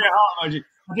me a heart emoji.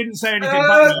 I didn't say anything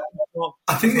back.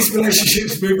 I think this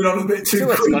relationship's moving on a bit too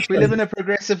quick. We live in a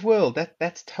progressive world.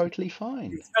 That's totally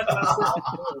fine.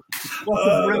 What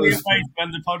a brilliant way to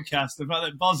end the podcast. The fact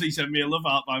that Bozzy sent me a love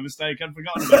heart by mistake. I'd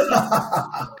forgotten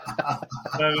about it.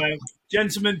 So,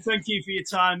 gentlemen, thank you for your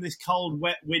time this cold,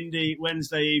 wet, windy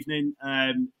Wednesday evening.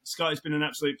 Scott, it's been an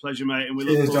absolute pleasure, mate. And we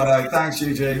look forward. Jono. Thanks,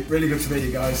 Eugene. Really good to meet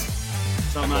you guys.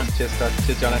 So, man. Cheers,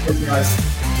 Jono. Cheers, guys.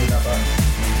 Bye.